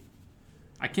see.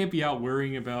 I can't be out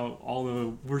worrying about all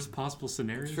the worst possible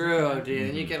scenarios. True, dude.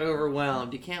 And you get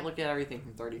overwhelmed. You can't look at everything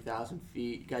from 30,000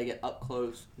 feet. You gotta get up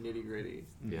close, nitty gritty.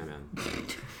 Yeah, man.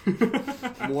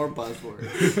 More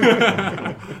buzzwords.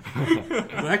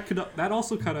 That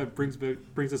also kind of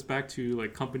brings us back to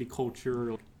like company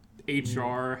culture,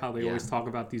 HR, how they always talk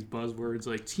about these buzzwords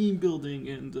like team building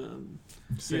and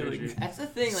That's the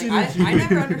thing. Like I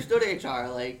never understood HR.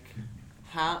 Like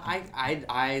how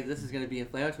I this is gonna be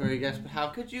inflammatory, I guess, but how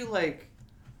could you like?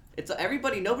 It's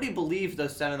nobody believes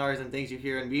those seminars and things you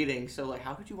hear in meetings. So like,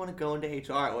 how could you want to go into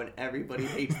HR when everybody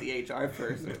hates the HR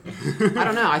person? I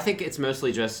don't know. I think it's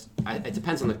mostly just it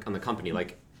depends on the company.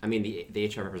 Like, I mean, the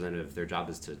HR representative, their job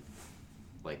is to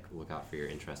like look out for your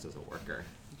interest as a worker.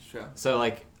 True. So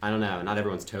like, I don't know. Not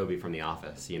everyone's Toby from The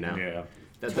Office, you know. Yeah.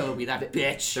 Toby, that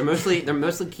bitch. They're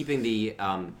mostly keeping the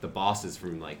bosses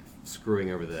from like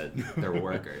screwing over their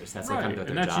workers. That's like kind of what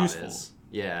their job is.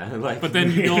 Yeah. Like, but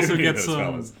then you also get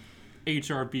some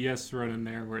HR BS thrown in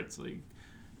there where it's like,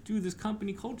 dude, this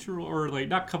company culture or like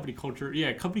not company culture,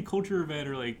 company culture event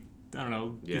or like I don't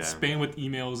know, it's spammed with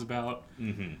emails about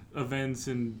events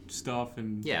and stuff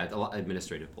and a lot of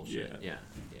administrative bullshit. Yeah,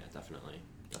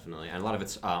 definitely, and a lot of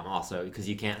it's also because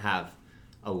you can't have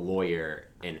a lawyer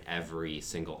in every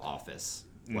single office.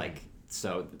 Like,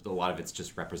 so a lot of it's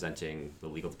just representing the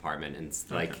legal department and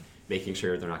like making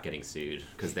sure they're not getting sued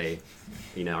because they,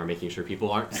 are making sure people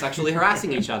aren't sexually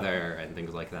harassing each other and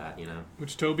things like that,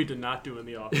 Which Toby did not do in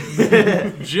The Office.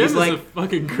 Jim is like, a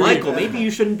fucking great Michael, maybe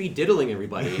you shouldn't be diddling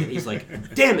everybody. And he's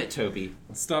like, damn it, Toby.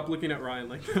 Stop looking at Ryan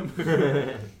like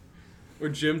that. Or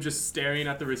Jim just staring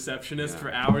at the receptionist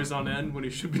for hours on end when he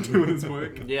should be doing his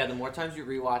work. Yeah, the more times you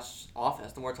rewatch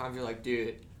Office, the more times you're like,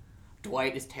 dude,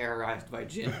 Dwight is terrorized by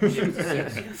Jim.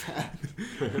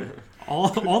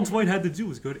 all Dwight had to do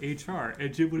was go to HR,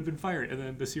 and Jim would have been fired, and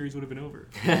then the series would have been over.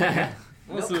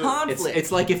 No conflict.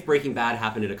 It's like if Breaking Bad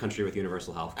happened in a country with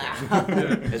universal health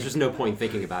care. There's just no point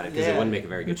thinking about it because it wouldn't make a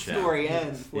very good show. Story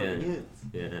ends.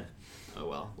 Yeah. Oh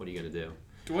well, what are you gonna do?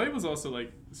 Dwight was also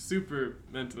like super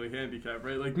mentally handicapped,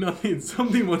 right? Like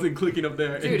something wasn't clicking up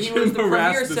there. Dude, and he was the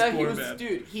premier man.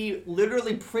 Dude, he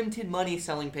literally printed money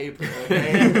selling paper.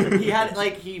 Okay?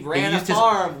 He ran a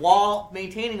farm while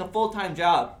maintaining a full-time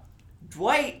job.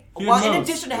 Dwight, He well, in knows.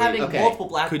 addition to having Okay. multiple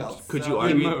black belts. Could so- you He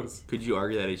argue? knows. Could you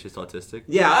argue that he's just autistic?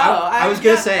 Yeah, No, I was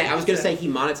gonna yeah, say. I was gonna yeah. say he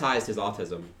monetized his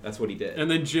autism. That's what he did.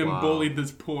 And then Jim Wow. bullied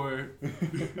this poor.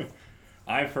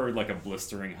 I've heard like a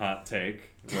blistering hot take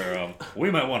where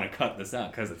we might want to cut this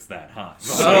out because it's that hot.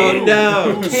 Oh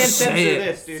no! Can't Say censor it.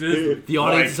 this, dude. The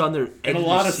audience Like, is on their edge in a of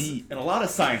lot their of seat. in a lot of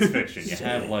science fiction, you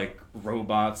have like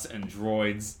robots and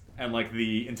droids, and like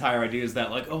the entire idea is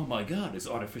that like, oh my god, is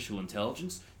artificial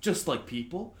intelligence just like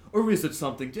people, or is it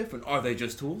something different? Are they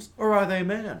just tools, or are they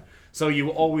man? So you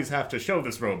always have to show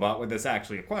this robot where there's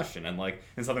actually a question, and like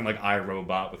in something like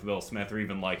iRobot with Will Smith, or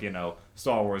even like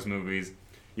Star Wars movies,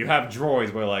 you have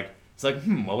droids where like. It's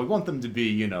like, well, we want them to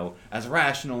be, as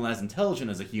rational and as intelligent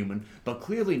as a human, but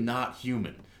clearly not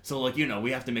human. So, like,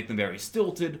 we have to make them very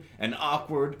stilted and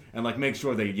awkward and, like, make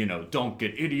sure they, don't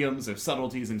get idioms or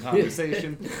subtleties in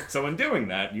conversation. So, in doing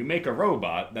that, you make a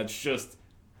robot that's just,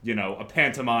 a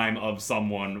pantomime of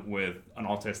someone with an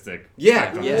autistic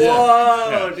spectrum.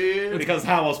 Whoa, Yeah. dude. Because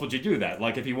how else would you do that?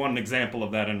 Like, if you want an example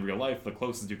of that in real life, the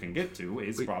closest you can get to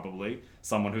is probably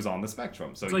someone who's on the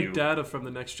spectrum. So It's like Data from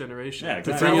the Next Generation. Yeah,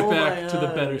 To exactly. bring Oh it back my to the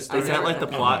God. better Is story. that like the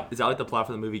plot? Is that like the plot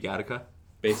for the movie Gattaca?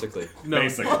 Basically. No.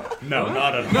 Basically. No,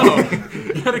 not at all. No.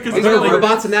 Yeah, because Are it's there like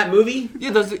robots in that movie?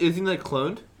 Yeah, isn't he like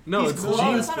cloned? no, He's it's cloned.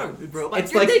 genes. It's not a robot.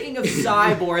 it's You're like- thinking of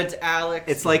cyborgs, Alex.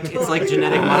 It's like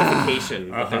genetic modification,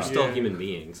 but they're still Yeah. human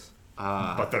beings.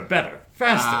 But they're better,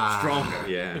 faster, stronger.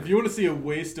 Yeah. If you want to see a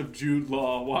waste of Jude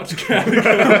Law, watch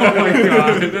Gattaca. Oh my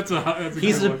god, that's a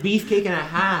He's good a one. beefcake and a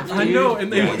half, dude. I know,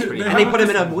 and they, Yeah, it's pretty- they and they have put him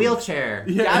in this- a wheelchair.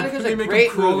 Yeah, Gattaca's and a they make great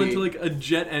him crawl movie. into like a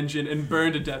jet engine and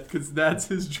burn to death because that's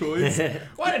his choice.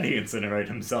 Why did he incinerate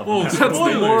himself? Oh, in that That's the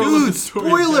movie? moral of Dude, the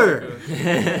story. spoiler!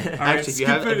 Gattaca. Actually, if you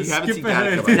haven't skip seen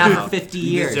ahead. Gattaca by Not now, for 50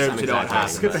 you years. deserve I'm to know what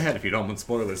exaggerating, Skip but- ahead if you don't want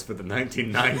spoilers for the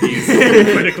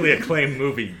 1990s critically acclaimed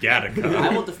movie Gattaca. I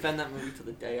will defend that movie till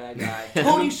the day I die.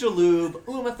 Tony Shalhoub,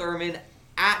 Uma Thurman,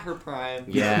 at her prime.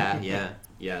 Yeah,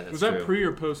 that's Was true. that pre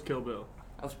or post Kill Bill?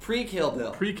 That was pre-Kill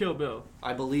Bill, Pre Kill Bill.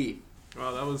 I believe.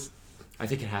 Wow, that was. I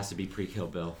think it has to be pre-Kill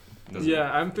Bill.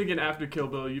 Yeah, I'm thinking after Kill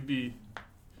Bill, you'd be.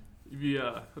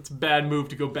 That's a bad move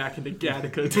to go back into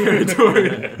Gattaca territory.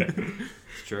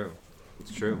 It's true.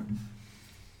 It's true.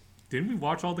 Didn't we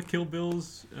watch all the Kill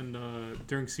Bills and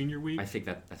during senior week? I think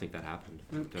that happened.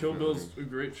 Kill Definitely. Bill's a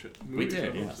great shit. We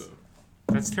did, yes. So.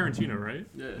 That's Tarantino, right?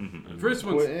 Yeah. Mhm. The first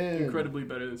one's Well, incredibly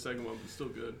better than the second one, but still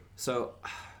good. So,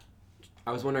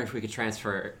 I was wondering if we could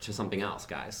transfer to something else,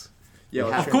 guys. Yeah,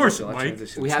 Of let's course, transition, let's Mike.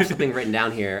 transition. We have something written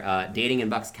down here: dating in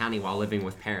Bucks County while living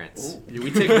with parents. Yeah,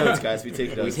 we take notes, guys. We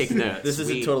take notes. We take notes. This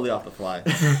isn't We- totally off the fly.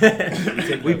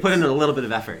 We put in a little bit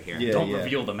of effort here. Yeah, Don't yeah.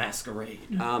 reveal the masquerade.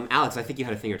 Alex, I think you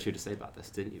had a thing or two to say about this,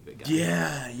 didn't you, big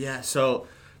guy? Yeah. So,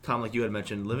 Tom, like you had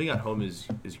mentioned, living at home is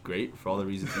great for all the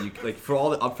reasons that you like, for all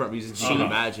the upfront reasons you can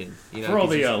imagine. You know, For all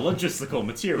the 'cause logistical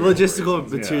material. logistical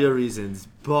reasons, yeah. material reasons,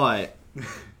 but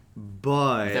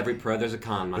With every pro, there's a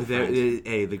con, my friend.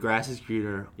 hey, the grass is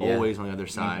greener Yeah. always on the other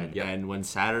side. Yep. And when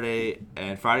Friday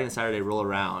and Saturday roll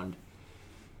around,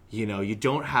 you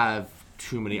don't have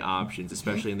too many options,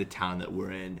 especially in the town that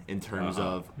we're in terms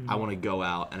of I want to go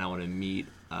out and I want to meet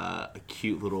a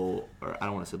cute little, or I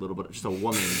don't want to say little, but just a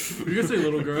woman. You're gonna say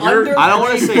little girl. Under I don't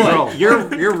want to say girl.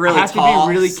 You're really I have tall.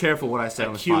 to be really careful what I say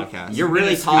on this cute- podcast. You're really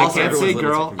Minuscule. tall. I so can't everyone's say limited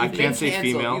girl. to I community. can't say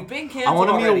Canceled. female. You've been I canceled want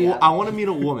to meet already, I want to meet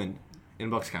a woman in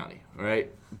Bucks County. All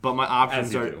right, but my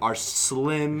options you do. are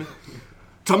slim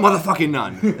to motherfucking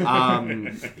none.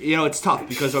 It's tough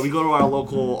because we go to our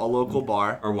local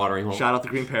bar. Or watering hole. Shout out the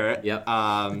Green Parrot. Yep.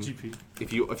 GP.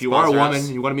 If you are a Sponsor woman us.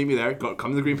 and you want to meet me there, come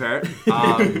to the Green Parrot.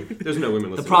 There's no women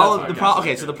The listening. problem, to this podcast.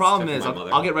 okay, so the problem Except is, for my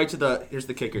mother. I'll get right to here's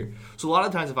the kicker. So a lot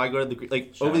of times if I go to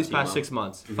Shout over out these to your past mom. 6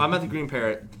 months, if I'm at the Green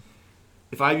Parrot,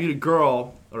 if I meet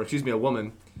a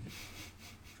woman,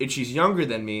 and she's younger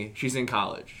than me, she's in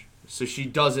college. So she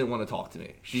doesn't want to talk to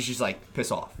me. She's just like,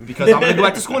 piss off. Because I'm going to go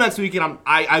back to school next week and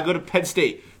I go to Penn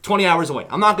State, 20 hours away.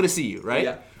 I'm not going to see you, right?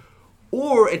 Yeah.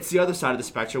 Or it's the other side of the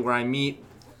spectrum where I meet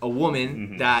a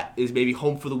woman that is maybe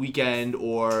home for the weekend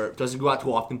or doesn't go out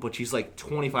too often, but she's like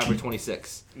 25 or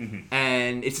 26.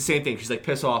 And it's the same thing. She's like,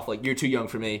 piss off, like, you're too young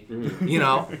for me.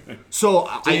 So,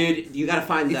 Dude, you gotta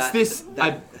find it's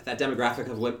that demographic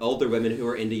of older women who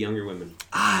are into younger women.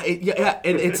 and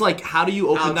it's like, how do you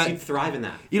open Alex, you'd that? thrive in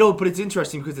that. But it's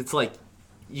interesting because it's like,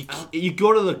 you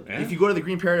go to if you go to the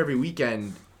Green Parrot every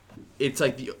weekend, it's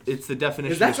like it's the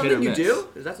definition Is that of hit or something you miss. do?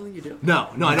 Is that something you do? No,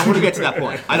 I don't want to get to that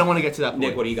point.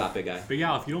 Nick, what do you got, big guy? But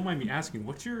yeah, if you don't mind me asking,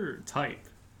 what's your type?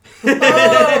 What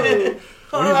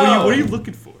are you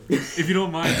looking for? If you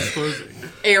don't mind disclosing.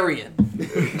 Aryan.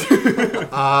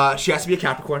 She has to be a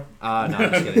Capricorn. No, I'm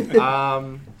just kidding.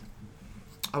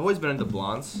 I've always been into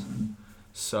blondes.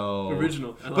 So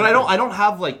Original. But I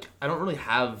don't really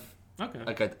have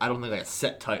Okay. I don't think like a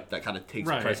set type that kind of takes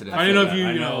Right. precedence. I don't know if Yeah,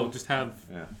 I you know. just have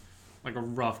Yeah. like a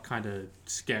rough kind of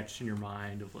sketch in your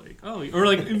mind of like, oh, or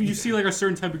like if you see like a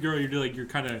certain type of girl, you're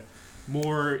kind of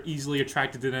more easily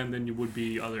attracted to them than you would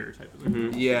be other type of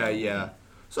girls. Yeah.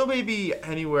 So maybe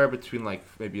anywhere between like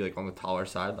maybe like on the taller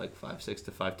side, like 5'6"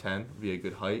 to 5'10" would be a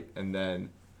good height, and then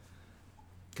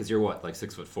Because you're what, like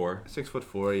 6'4"?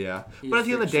 6'4", yeah. He's But at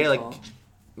the end of the 6 day, like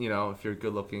tall. if you're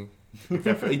good looking, he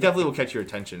definitely will catch your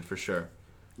attention for sure.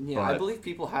 Yeah, I But- believe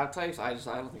people have types. I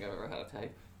don't think I've ever had a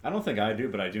type. I don't think I do,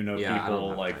 but I do know Yeah, I don't people,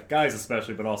 have like type. guys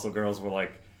especially, but also girls were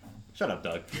like, "Shut up,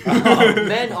 Doug."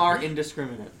 Men are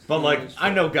indiscriminate. But like, I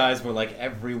know guys where like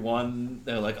everyone,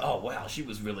 they're like, "Oh wow, she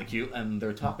was really cute," and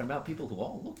they're talking about people who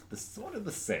all look sort of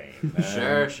the same.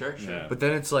 Sure. Yeah. But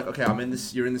then it's like, okay,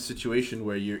 you're in this situation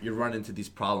where you're running into these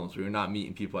problems where you're not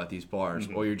meeting people at these bars,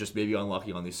 or you're just maybe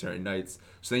unlucky on these certain nights.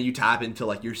 So then you tap into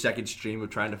like your second stream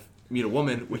of trying to meet a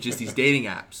woman, which is these dating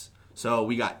apps. So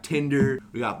we got Tinder,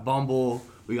 we got Bumble,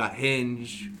 we got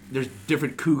Hinge. There's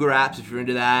different cougar apps if you're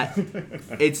into that.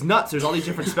 It's nuts. There's all these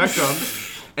different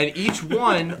spectrums, and each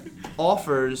one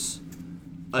offers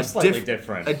a slightly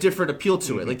different. a different appeal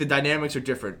to it. Like the dynamics are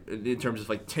different in terms of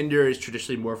like Tinder is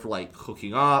traditionally more for like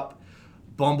hooking up.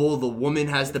 Bumble, the woman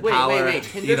has the power. Wait.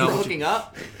 Tinder's for hooking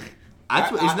up?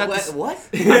 Isn't that What?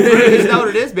 isn't that what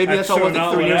it is? Maybe that's all sure it was like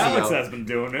not 3 what years Alex ago. has been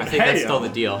doing. I think that's still the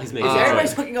deal. He's making Is it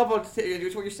everybody's clear. hooking up on Tinder?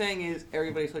 What you're saying is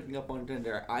everybody's hooking up on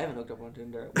Tinder. I haven't hooked up on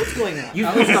Tinder. What's going on? You've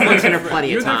hooked up on Tinder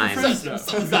plenty of times.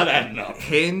 It's not adding up.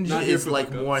 Hinge Not here is for like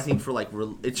hookups. more, I think, for like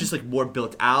it's just like more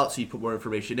built out, so you put more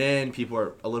information in. People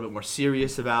are a little bit more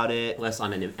serious about it. Less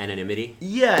on anonymity.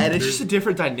 Yeah, and it's just a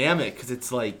different dynamic because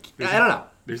it's like I don't know.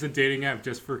 There's a dating app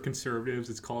just for conservatives.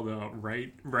 It's called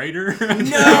Writer.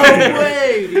 No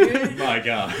way, dude. My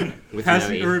God. With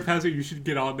Pastor, no E. Pastor, you should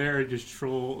get on there and just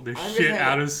troll the I'm shit just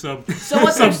out of some So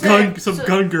what they're saying- some so-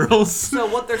 gun girls. So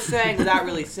what they're saying without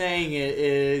really saying it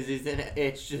is that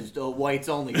it's just a whites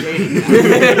only dating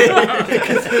app.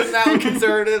 Because isn't that what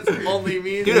conservatives only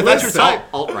mean? Dude, if that's your type.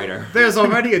 Alt-writer. There's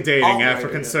already a dating Alt-right, app for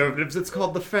yeah. conservatives. It's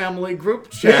called the Family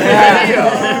Group Chat.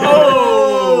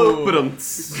 Oh! But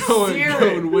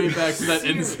Going way back to that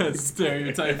incest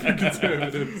stereotype for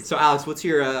conservatives. So Alex, what's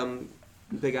your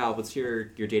Big Al? What's your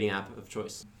dating app of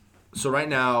choice? So right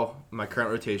now, my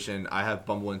current rotation, I have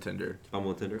Bumble and Tinder.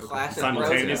 Bumble and Tinder. Okay. Classic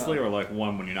Simultaneously, or like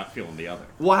one when you're not feeling the other.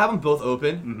 Well, I have them both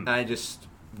open, and I just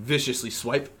viciously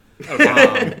swipe.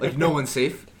 Okay. Like no one's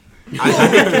safe. I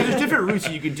think there's different routes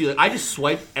that you could do. Like I just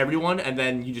swipe everyone, and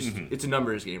then you just it's a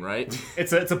numbers game, right?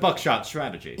 It's a buckshot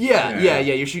strategy. Yeah.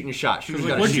 You're shooting your shot. Shooters Like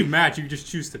gotta once shoot. you match, you just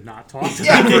choose to not talk to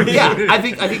Yeah, them. yeah. I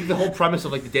think the whole premise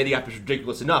of like the dating app is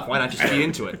ridiculous enough. Why not just be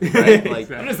into it, right? Like,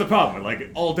 That is the problem. Like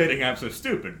all dating apps are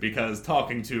stupid because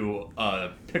talking to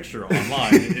a picture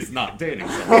online is not dating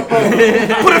someone. but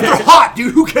if they're hot,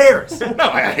 dude, who cares? No,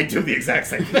 I do the exact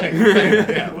same thing.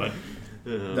 Yeah, but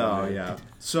No, yeah.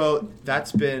 So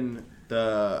that's been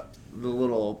the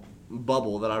little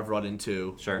bubble that I've run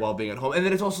into Sure. while being at home, and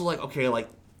then it's also like, okay, like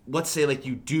let's say like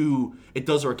it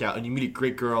does work out, and you meet a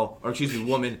great girl, or excuse me,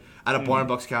 woman at a bar in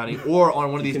Bucks County, or on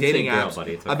one of these can dating say girl, apps.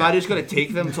 buddy, it's I'm okay. not just gonna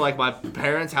take them to like my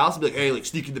parents' house and be like, hey, like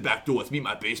sneak in the back door, let's meet in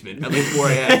my basement at like 4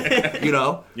 a.m. You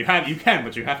know, you can,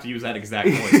 but you have to use that exact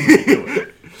voice when you do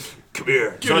it. come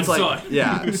here. Get So it's like, inside.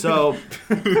 yeah. So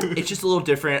it's just a little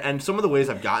different, and some of the ways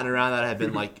I've gotten around that have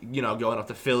been like, going up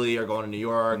to Philly or going to New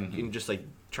York and just like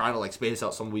trying to like space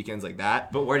out some weekends like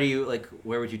that. But where would you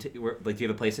do you have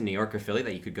a place in New York or Philly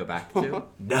that you could go back to?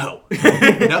 No. No.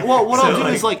 Well, what I'll do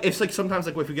like- is like it's like sometimes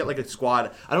like if we get like a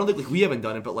squad, I don't think like we haven't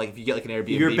done it, but like if you get like an Airbnb,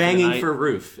 You're for the banging night, for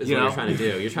roof is you what know? you're trying to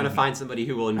do. You're trying to find somebody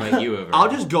who will invite you over.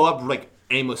 I'll just go up like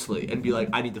aimlessly and be like,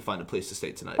 I need to find a place to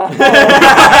stay tonight.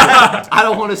 I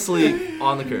don't want to sleep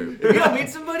on the curb. If you don't meet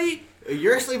somebody,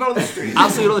 you're asleep on the street. I'll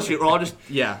sleep on the street, or I'll just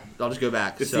go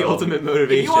back. It's So, the ultimate If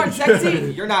motivation. you aren't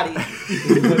sexy, you're not eating.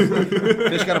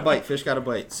 Fish got a bite. Fish got a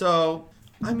bite. So,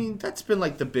 I mean, that's been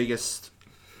like the biggest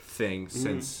thing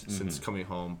since coming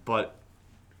home. But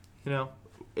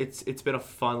it's been a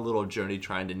fun little journey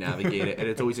trying to navigate it, and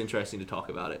it's always interesting to talk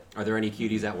about it. Are there any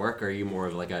cuties at work, or are you more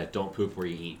of like a don't poop where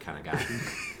you eat kind of guy?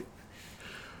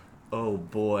 Oh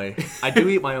boy, I do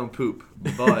eat my own poop,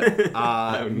 but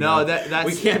no, that's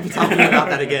We can't be talking about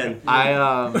that again.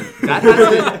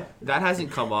 that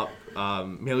hasn't come up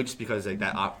mainly just because like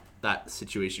that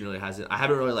situation really hasn't. I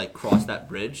haven't really like crossed that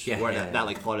bridge where that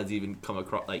like thought has even come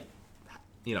across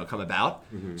come about.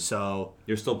 Mm-hmm. So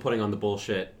You're still putting on the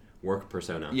bullshit Work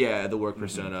persona. Yeah, the work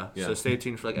persona. Yeah. So stay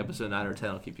tuned for like episode 9 or 10.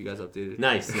 I'll keep you guys updated.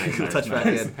 Nice. Touch back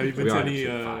in. Have you been We to are any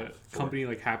episode 5, 4. company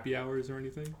like happy hours or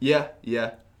anything? Yeah.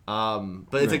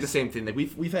 But it's like the Nice. same thing. Like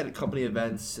we've had company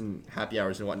events and happy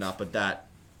hours and whatnot, but that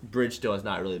bridge still has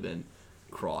not really been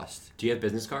crossed. Do you have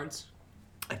business cards?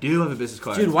 I do have a business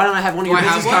card. Dude, why don't I have one of Do your I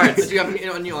have business one? cards? Do you have it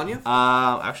on you?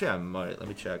 Actually, I might. Let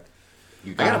me check.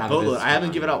 You I gotta got a have boatload. business I haven't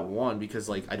card given on out one because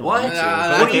like I don't What? want to.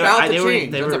 That's But about to they were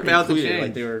change. they That's were about to included. change.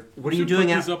 Like they were. What are you Should doing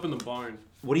put at? these up in the barn?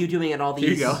 What are you doing at all Here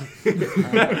these? you go.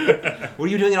 What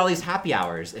are you doing at all these happy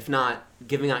hours? If not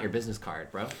giving out your business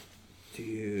card, bro.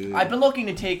 Dude. I've been looking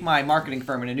to take my marketing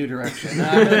firm in a new direction.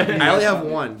 I only have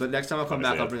one, but next time I'll come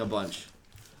back, I'll bring a bunch.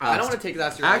 I don't want to take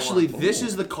that seriously. Actually, this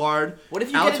is the card. What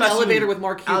if you Alex get an Massimo- elevator with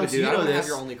Mark Cuban, Alex, dude? you I know don't want to have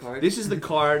this. your only card. This is the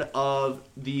card of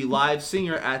the live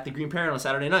singer at the Green Parrot on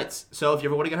Saturday nights. So if you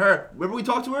ever want to get her, remember we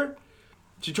talked to her?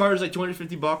 She charges like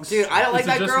 $250. Dude, I don't like Is it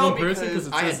that just girl one person? 'Cause because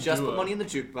it I had says just duo. put money in the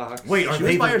jukebox. Wait, are She they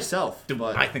was by the- herself.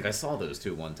 But I think I saw those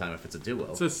two one time. If it's a duo.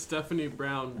 It's a Stephanie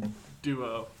Brown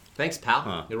duo. Thanks, pal.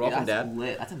 Huh. you're welcome, that's Dad.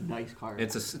 lit. That's a nice card.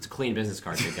 It's a clean business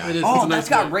card, big guy. It is. Oh, it's a that's nice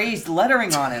got card. raised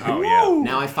lettering on it. Oh, yeah. Woo!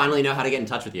 Now I finally know how to get in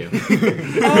touch with you.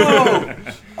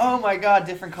 Oh my God,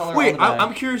 different color. Wait, on the back.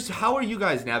 I'm curious. How are you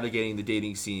guys navigating the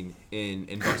dating scene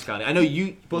in Bucks County? I know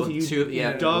you both of you,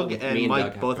 Doug me and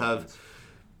Mike, Doug both have girlfriends.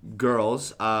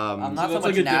 girls. I'm not so that's much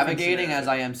like a different navigating scenario. as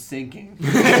I am sinking.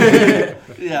 Yeah,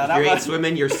 You that ain't much.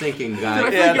 swimming, you're sinking, I guy.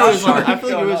 feel Yeah, like you're always that's on, I sharp feel like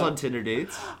you're going always on. on Tinder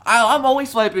dates. I'm always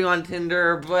swiping on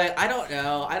Tinder, but I don't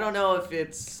know. I don't know if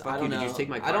it's. Fuck I don't you, know. did you just take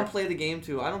my I don't card? play the game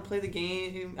too. I don't play the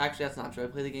game. Actually, that's not true. I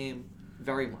play the game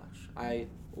very much. I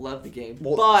love the game,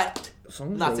 Well, but As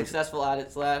long as not you're- successful at it.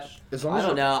 As long I as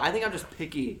don't you're- know. I think I'm just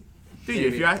picky. Dude, Maybe.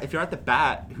 if you're at the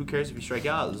bat, who cares if you strike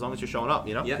out? As long as you're showing up,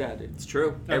 you know. Yeah, Yeah, dude. it's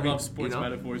true. I Every- love sports you know?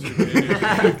 metaphors. Every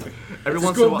Let's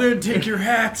once go in a up there while. and take your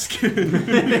hats.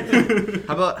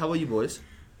 How about you boys?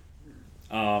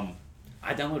 I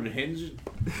downloaded Hinge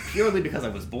purely because I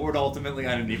was bored. Ultimately,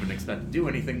 I didn't even expect to do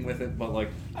anything with it. But like,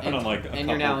 I've been on like a And couple,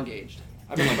 you're now engaged.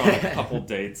 I've been like on a couple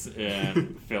dates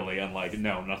in Philly, and like,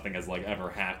 no, nothing has like ever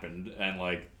happened, and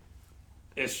like,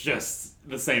 it's just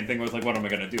the same thing. Where it's like, what am I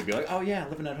gonna do? Be like, oh yeah,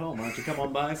 living at home. Why don't you come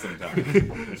on by sometime?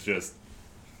 It's just.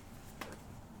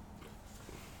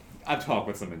 I've talked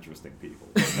with some interesting people.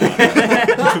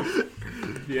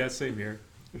 Yeah, same here.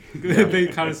 They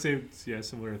kind of seem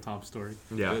similar to Tom's story.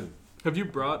 Yeah. Good. Have you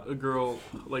brought a girl,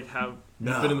 like, have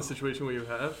No. been in the situation where you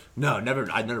have? No, never.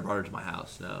 I never brought her to my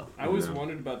house. No. I always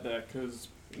wondered about that because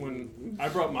when I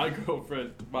brought my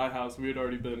girlfriend to my house, we had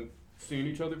already been seeing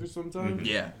each other for some time.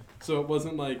 Yeah. So it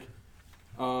wasn't like,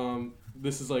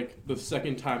 this is like the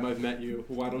second time I've met you.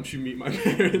 Why don't you meet my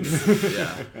parents?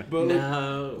 Yeah. But like,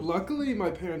 No. luckily, my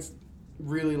parents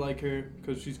really like her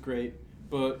because she's great.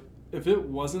 But if it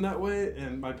wasn't that way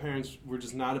and my parents were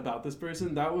just not about this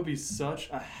person, that would be such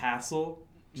a hassle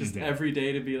just every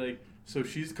day to be like, so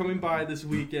she's coming by this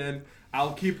weekend.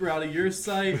 I'll keep her out of your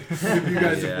sight. If you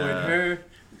guys Yeah. avoid her.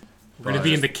 We're gonna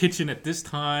be in the kitchen at this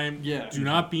time. Yeah. Do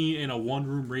not be in a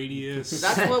one-room radius.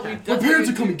 That's what we. My That's what parents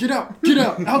we are coming. Get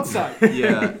out, outside.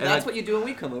 Yeah. And That's like, what you do when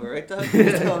we come over, right, Doug?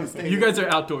 That's what I'm saying. You guys are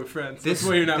outdoor friends. That's This-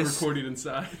 why you're not this- recording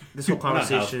inside. this whole Not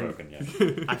conversation. housebroken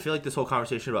yet. I feel like this whole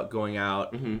conversation about going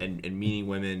out Mhm. and meeting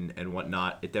women and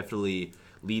whatnot, it definitely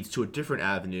leads to a different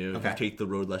avenue. Okay. You take the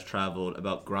road less traveled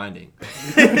about grinding.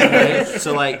 Right?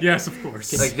 So like, Yes, of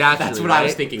course. like naturally, That's what I was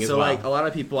right? thinking as so well. like a lot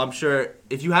of people, I'm sure,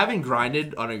 if you haven't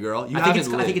grinded on a girl, you I haven't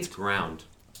think it's lived. ground.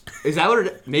 Is that what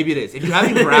it? Maybe it is. If you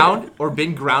haven't ground or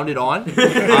been grounded on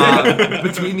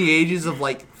between the ages of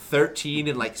like 13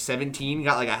 and like 17,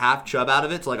 got like a half chub out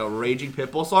of it to like a raging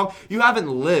Pitbull song, you haven't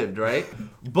lived, right?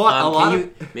 But a lot of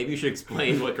Maybe you should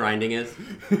explain what grinding is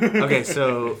okay,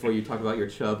 so before you talk about your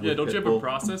chub. Yeah, with don't you have a Pitbull.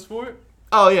 process for it?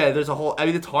 oh yeah, there's a whole. I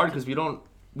mean, it's hard because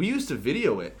we used to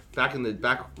video it back in the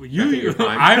back. you,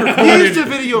 time. I You recorded. used to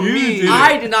video you me. did it.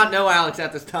 I did not know Alex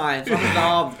at this time, so I'm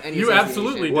involved. in any You association.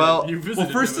 absolutely did. Well- you Well,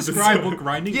 visited first me with describe this. what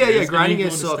grinding Yeah, is. yeah, and grinding then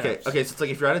is go so into okay. steps. Okay, so it's like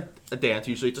if you're at a dance,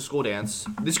 usually it's a school dance.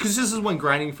 This is when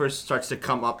grinding first starts to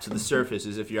come up to the surface.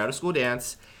 Is if you're at a school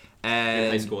dance, and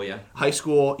In high school, yeah. high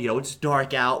school, you know, it's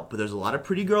dark out, but there's a lot of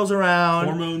pretty girls around.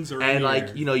 Hormones are in and the like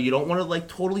air. you know, you don't want to like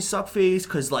totally suck face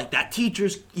because like that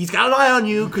he's got an eye on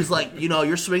you because like you know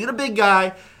you're swinging a big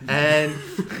guy, and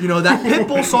you know that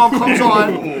Pitbull song comes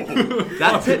on.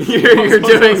 That You're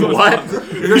doing what?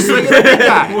 you're swinging a big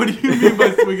guy. What do you mean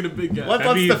by swinging a big guy?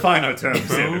 Let's be- define our terms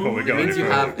here before we go It means into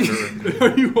you have.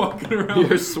 Are you walking around?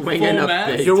 You're swinging full a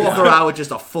mass? big You're walking around with just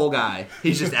a full guy.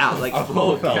 He's just out like a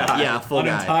full fella. yeah, a full An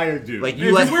guy. entire dude. Like If you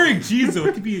you're let wearing jeans, though,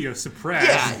 it could be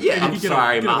suppressed. Yeah, yeah. And you I'm can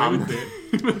sorry, get away Mom. with it.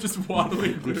 Just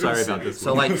waddling. I'm sorry about this.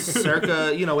 So one. like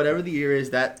circa, whatever the year is,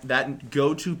 that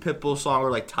go-to Pitbull song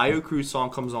or like Tayo Cruz song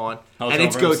comes on, Hotel and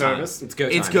it's room go time. service? It's go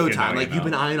time. It's go You know, time. you Like know. you've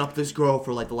been eyeing up this girl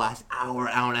for like the last hour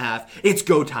and a half. It's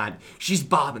go time. She's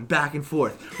bobbing back and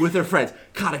forth with her friends.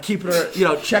 Gotta keep her,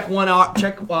 check one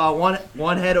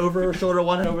head over her shoulder,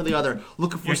 one head over the other,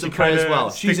 looking for Yeah, some she prey as kinda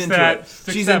well. She's sticks into that- it.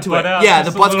 sticks She's that into butt it. out Yeah,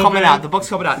 just the a butt's little coming bit. out. The butt's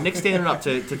coming out. Nick's standing up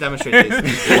to demonstrate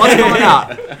this. The butt's coming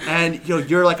out, and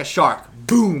you're like a shark.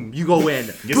 Boom, you go in.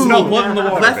 You Boom. smell blood in the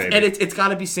water, Left, baby. and it's got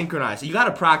to be synchronized. You got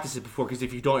to practice it before, because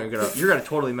if you don't, you're gonna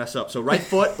totally mess up. So left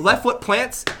foot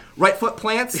plants,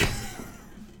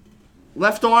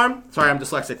 left arm. Sorry, I'm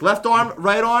dyslexic. Left arm,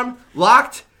 right arm,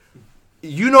 locked.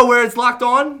 You know where it's locked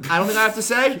on. I don't think I have to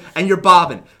say. And you're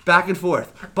bobbing back and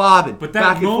forth, bobbing But back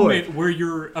that and moment forth. where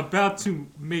you're about to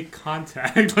make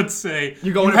contact, let's say,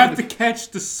 You're going you in have for to catch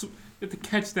you have to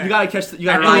catch that. You gotta catch. You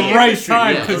gotta at ride the it. right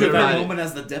time, Yeah, because you if gotta that ride it. moment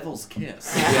as the devil's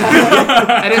kiss.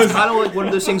 And it's kind of like one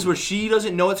of those things where she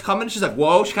doesn't know it's coming. She's like,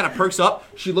 "Whoa!" She kind of perks up.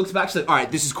 She looks back. She's like, "All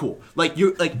right, this is cool." Like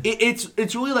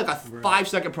it's really like a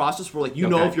 5-second process where like you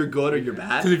know Okay. if you're good or you're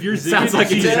bad. Because if you're zigging, Sounds like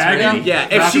she's it's zagging. Yeah,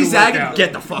 not if gonna she's work zagging, out.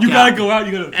 get the fuck You out. gotta go out.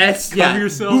 You gotta It's, cover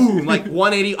yourself. Boom, like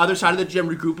 180, other side of the gym,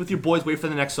 regroup with your boys, wait for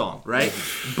the next song, right?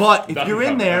 But if Duck you're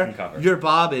and in cover, there, duck and cover. you're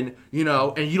bobbing,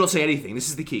 and you don't say anything. This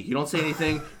is the key. You don't say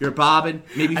anything. You're bobbing,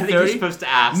 maybe I think you're 30. supposed to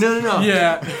ask. No.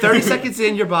 Yeah. 30 seconds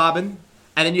in, you're bobbing,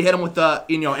 and then you hit them with the,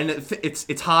 and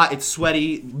it's hot, it's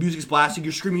sweaty, music's blasting,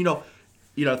 you're screaming,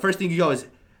 the first thing you go is,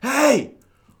 "Hey,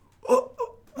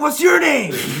 what's your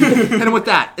name?" Hit him with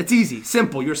that. It's easy,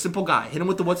 simple. You're a simple guy. Hit him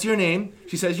with the "What's your name?"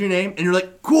 She says your name, and you're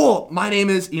like, "Cool, my name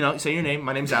is," you say your name.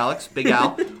 "My name's Alex, Big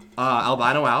Al,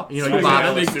 albino Al." You're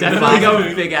bobbing. Definitely go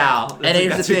with Big Al. And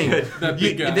here's the That's thing. good. That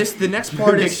big guy. The next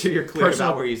part Make is sure you're clear personal-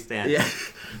 about where you stand. Yeah.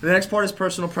 The next part is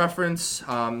personal preference,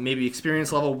 maybe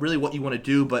experience level, really what you want to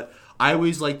do, but I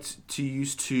always like to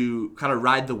use to kind of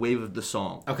ride the wave of the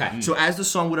song. Okay. So as the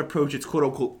song would approach its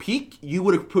quote-unquote peak, you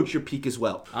would approach your peak as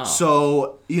well. Oh.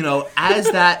 So, as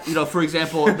that, for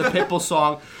example, the Pitbull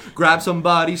song, "Grab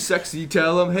somebody sexy,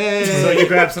 tell them, hey." So you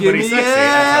grab somebody give me sexy and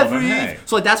tell them, every-" hey.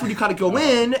 So that's when you kind of go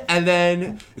in, and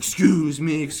then, excuse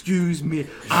me,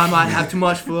 I might have too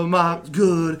much for my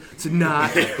good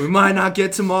tonight. We might not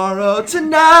get tomorrow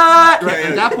tonight. Right?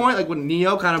 At that point, like when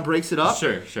Neo kind of breaks it up,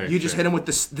 Sure, you just sure. hit him with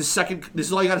the second. This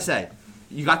is all you gotta say.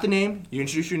 You got the name. You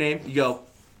introduce your name. You go.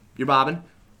 You're bobbing.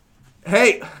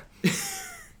 "Hey,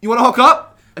 you want to hook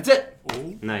up?" That's it.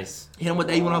 Nice. Hit him with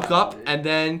that. "You want to hook up?" And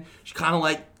then she kind of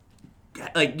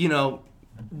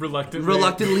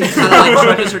reluctantly kind of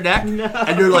stretches her neck,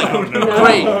 and you're like,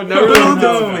 "Great."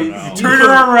 No. Turn her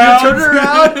around. Turn her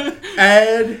around,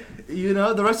 and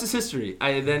the rest is history.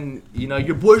 And then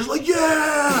your boys are like,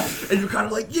 "Yeah," and you're kind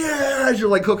of like, "Yeah," as you're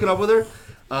like hooking up with her.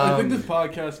 I think this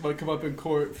podcast might come up in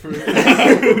court for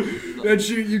that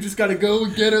you just gotta go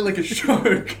and get her like a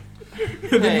shark.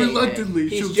 And then reluctantly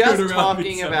she'll he's turn just around and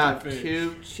talking suck about your face.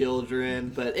 2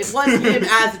 children, but it wasn't him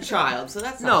as a child, so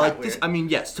that's not No, that like weird. this. I mean,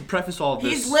 yes. To preface all of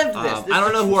this, He's lived this. This I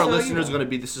don't is know who our so you listeners are know. going to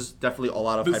be. This is definitely a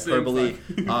lot of The same hyperbole.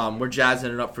 We're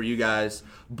jazzing it up for you guys,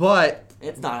 but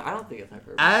It's not. I don't think it's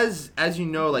hyperbole. as you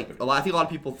know, like I think a lot of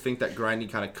people think that grinding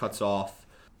kind of cuts off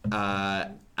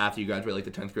after you graduate, like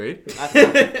the 10th grade. That's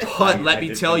not, But let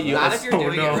me tell you, not as- if you're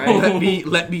doing no. it right.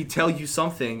 let me tell you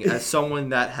something. As someone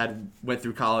that had went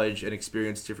through college and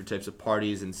experienced different types of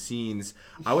parties and scenes,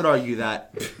 I would argue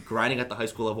that grinding at the high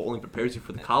school level only prepares you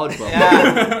for the college level,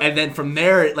 Yeah. and then from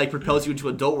there it like propels you into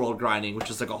adult world grinding, which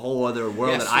is like a whole other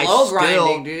world Yeah, that I slow still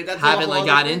grinding, dude. That's a haven't whole like other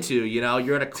got thing. into.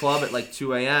 You're at a club at like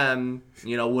 2 a.m.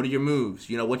 What are your moves?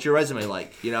 What's your resume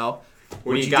like? What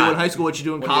do you you do got? in high school? What you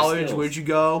do in What are your college? skills? Where'd you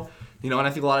go? And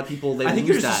I think a lot of people they I think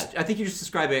you're lose just. that. I think you're just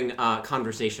describing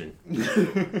conversation. I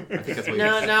think that's what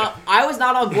you're. No, I was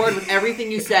not on board with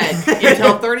everything you said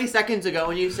until 30 seconds ago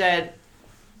when you said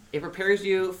it prepares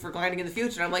you for grinding in the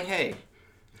future. And I'm like, hey,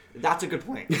 that's a good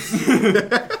point.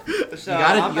 So You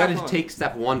I'm back gotta on. take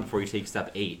step 1 before you take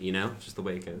step 8. It's just the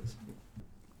way it goes.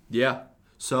 Yeah.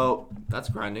 So that's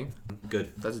grinding.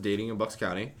 Good. That's dating in Bucks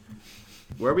County.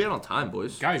 Where are we at on time,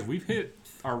 boys? Guys, we've hit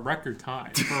our record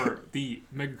time for the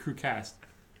Mega Crew Cast,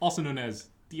 also known as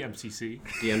the MCC.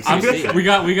 The I'm MCC. good.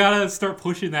 We gotta start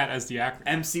pushing that as the acronym.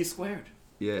 MC squared.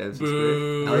 Yeah, it's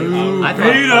Boo. I thought-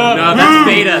 Beta. No, that's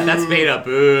beta. That's beta.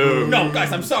 Boo. No,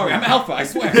 guys, I'm sorry. I'm alpha. I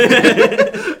swear.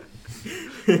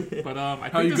 But I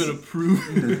How you think gonna prove?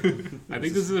 I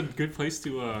think this is a good place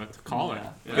to call it.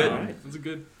 Good. That's a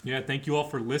good. Yeah, thank you all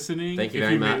for listening. Thank you if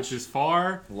very you made much. it this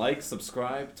far. Like,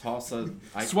 subscribe, toss a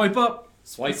Swipe up.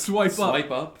 swipe Swipe up.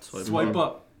 swipe up. Swipe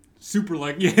up. Super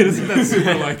like, yeah, isn't that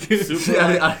super like?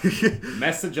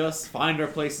 Message us, find our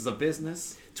places of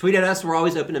business. Tweet at us. We're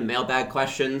always open to mailbag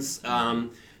questions.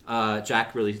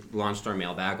 Jack really launched our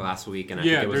mailbag last week, and I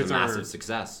think it was a massive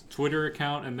success. Twitter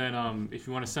account, and then if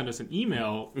you want to send us an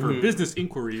email for business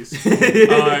inquiries,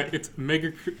 it's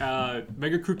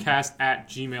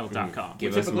megacrewcast@gmail.com.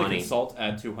 Give us money. Consult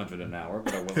at $200 an hour,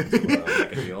 but I willing to make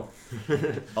a deal.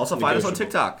 Also, find us on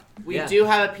TikTok. We do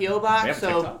have a P.O. We box, have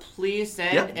so TikTok? please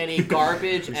send Yep. any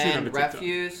garbage We should have a and TikTok.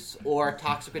 refuse or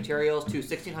toxic materials to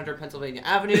 1600 Pennsylvania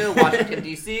Avenue, Washington,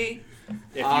 D.C.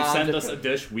 If you send us a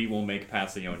dish, we will make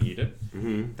Passion eat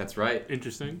it. That's right.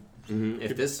 Interesting.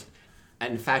 If this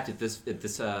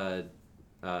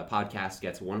podcast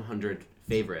gets 100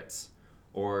 favorites,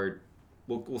 or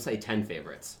we'll say 10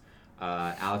 favorites,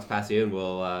 Alex Passion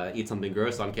will eat something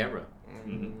gross on camera.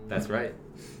 That's right.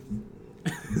 I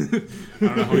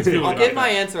don't know how he's feeling I'll about get my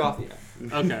that. answer off here.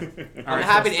 Okay. I'm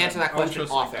happy to answer that question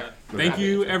off air. Thank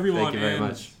you, everyone, Thank you very and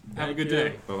much. have a good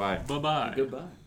day. Bye bye. Bye-bye. Goodbye.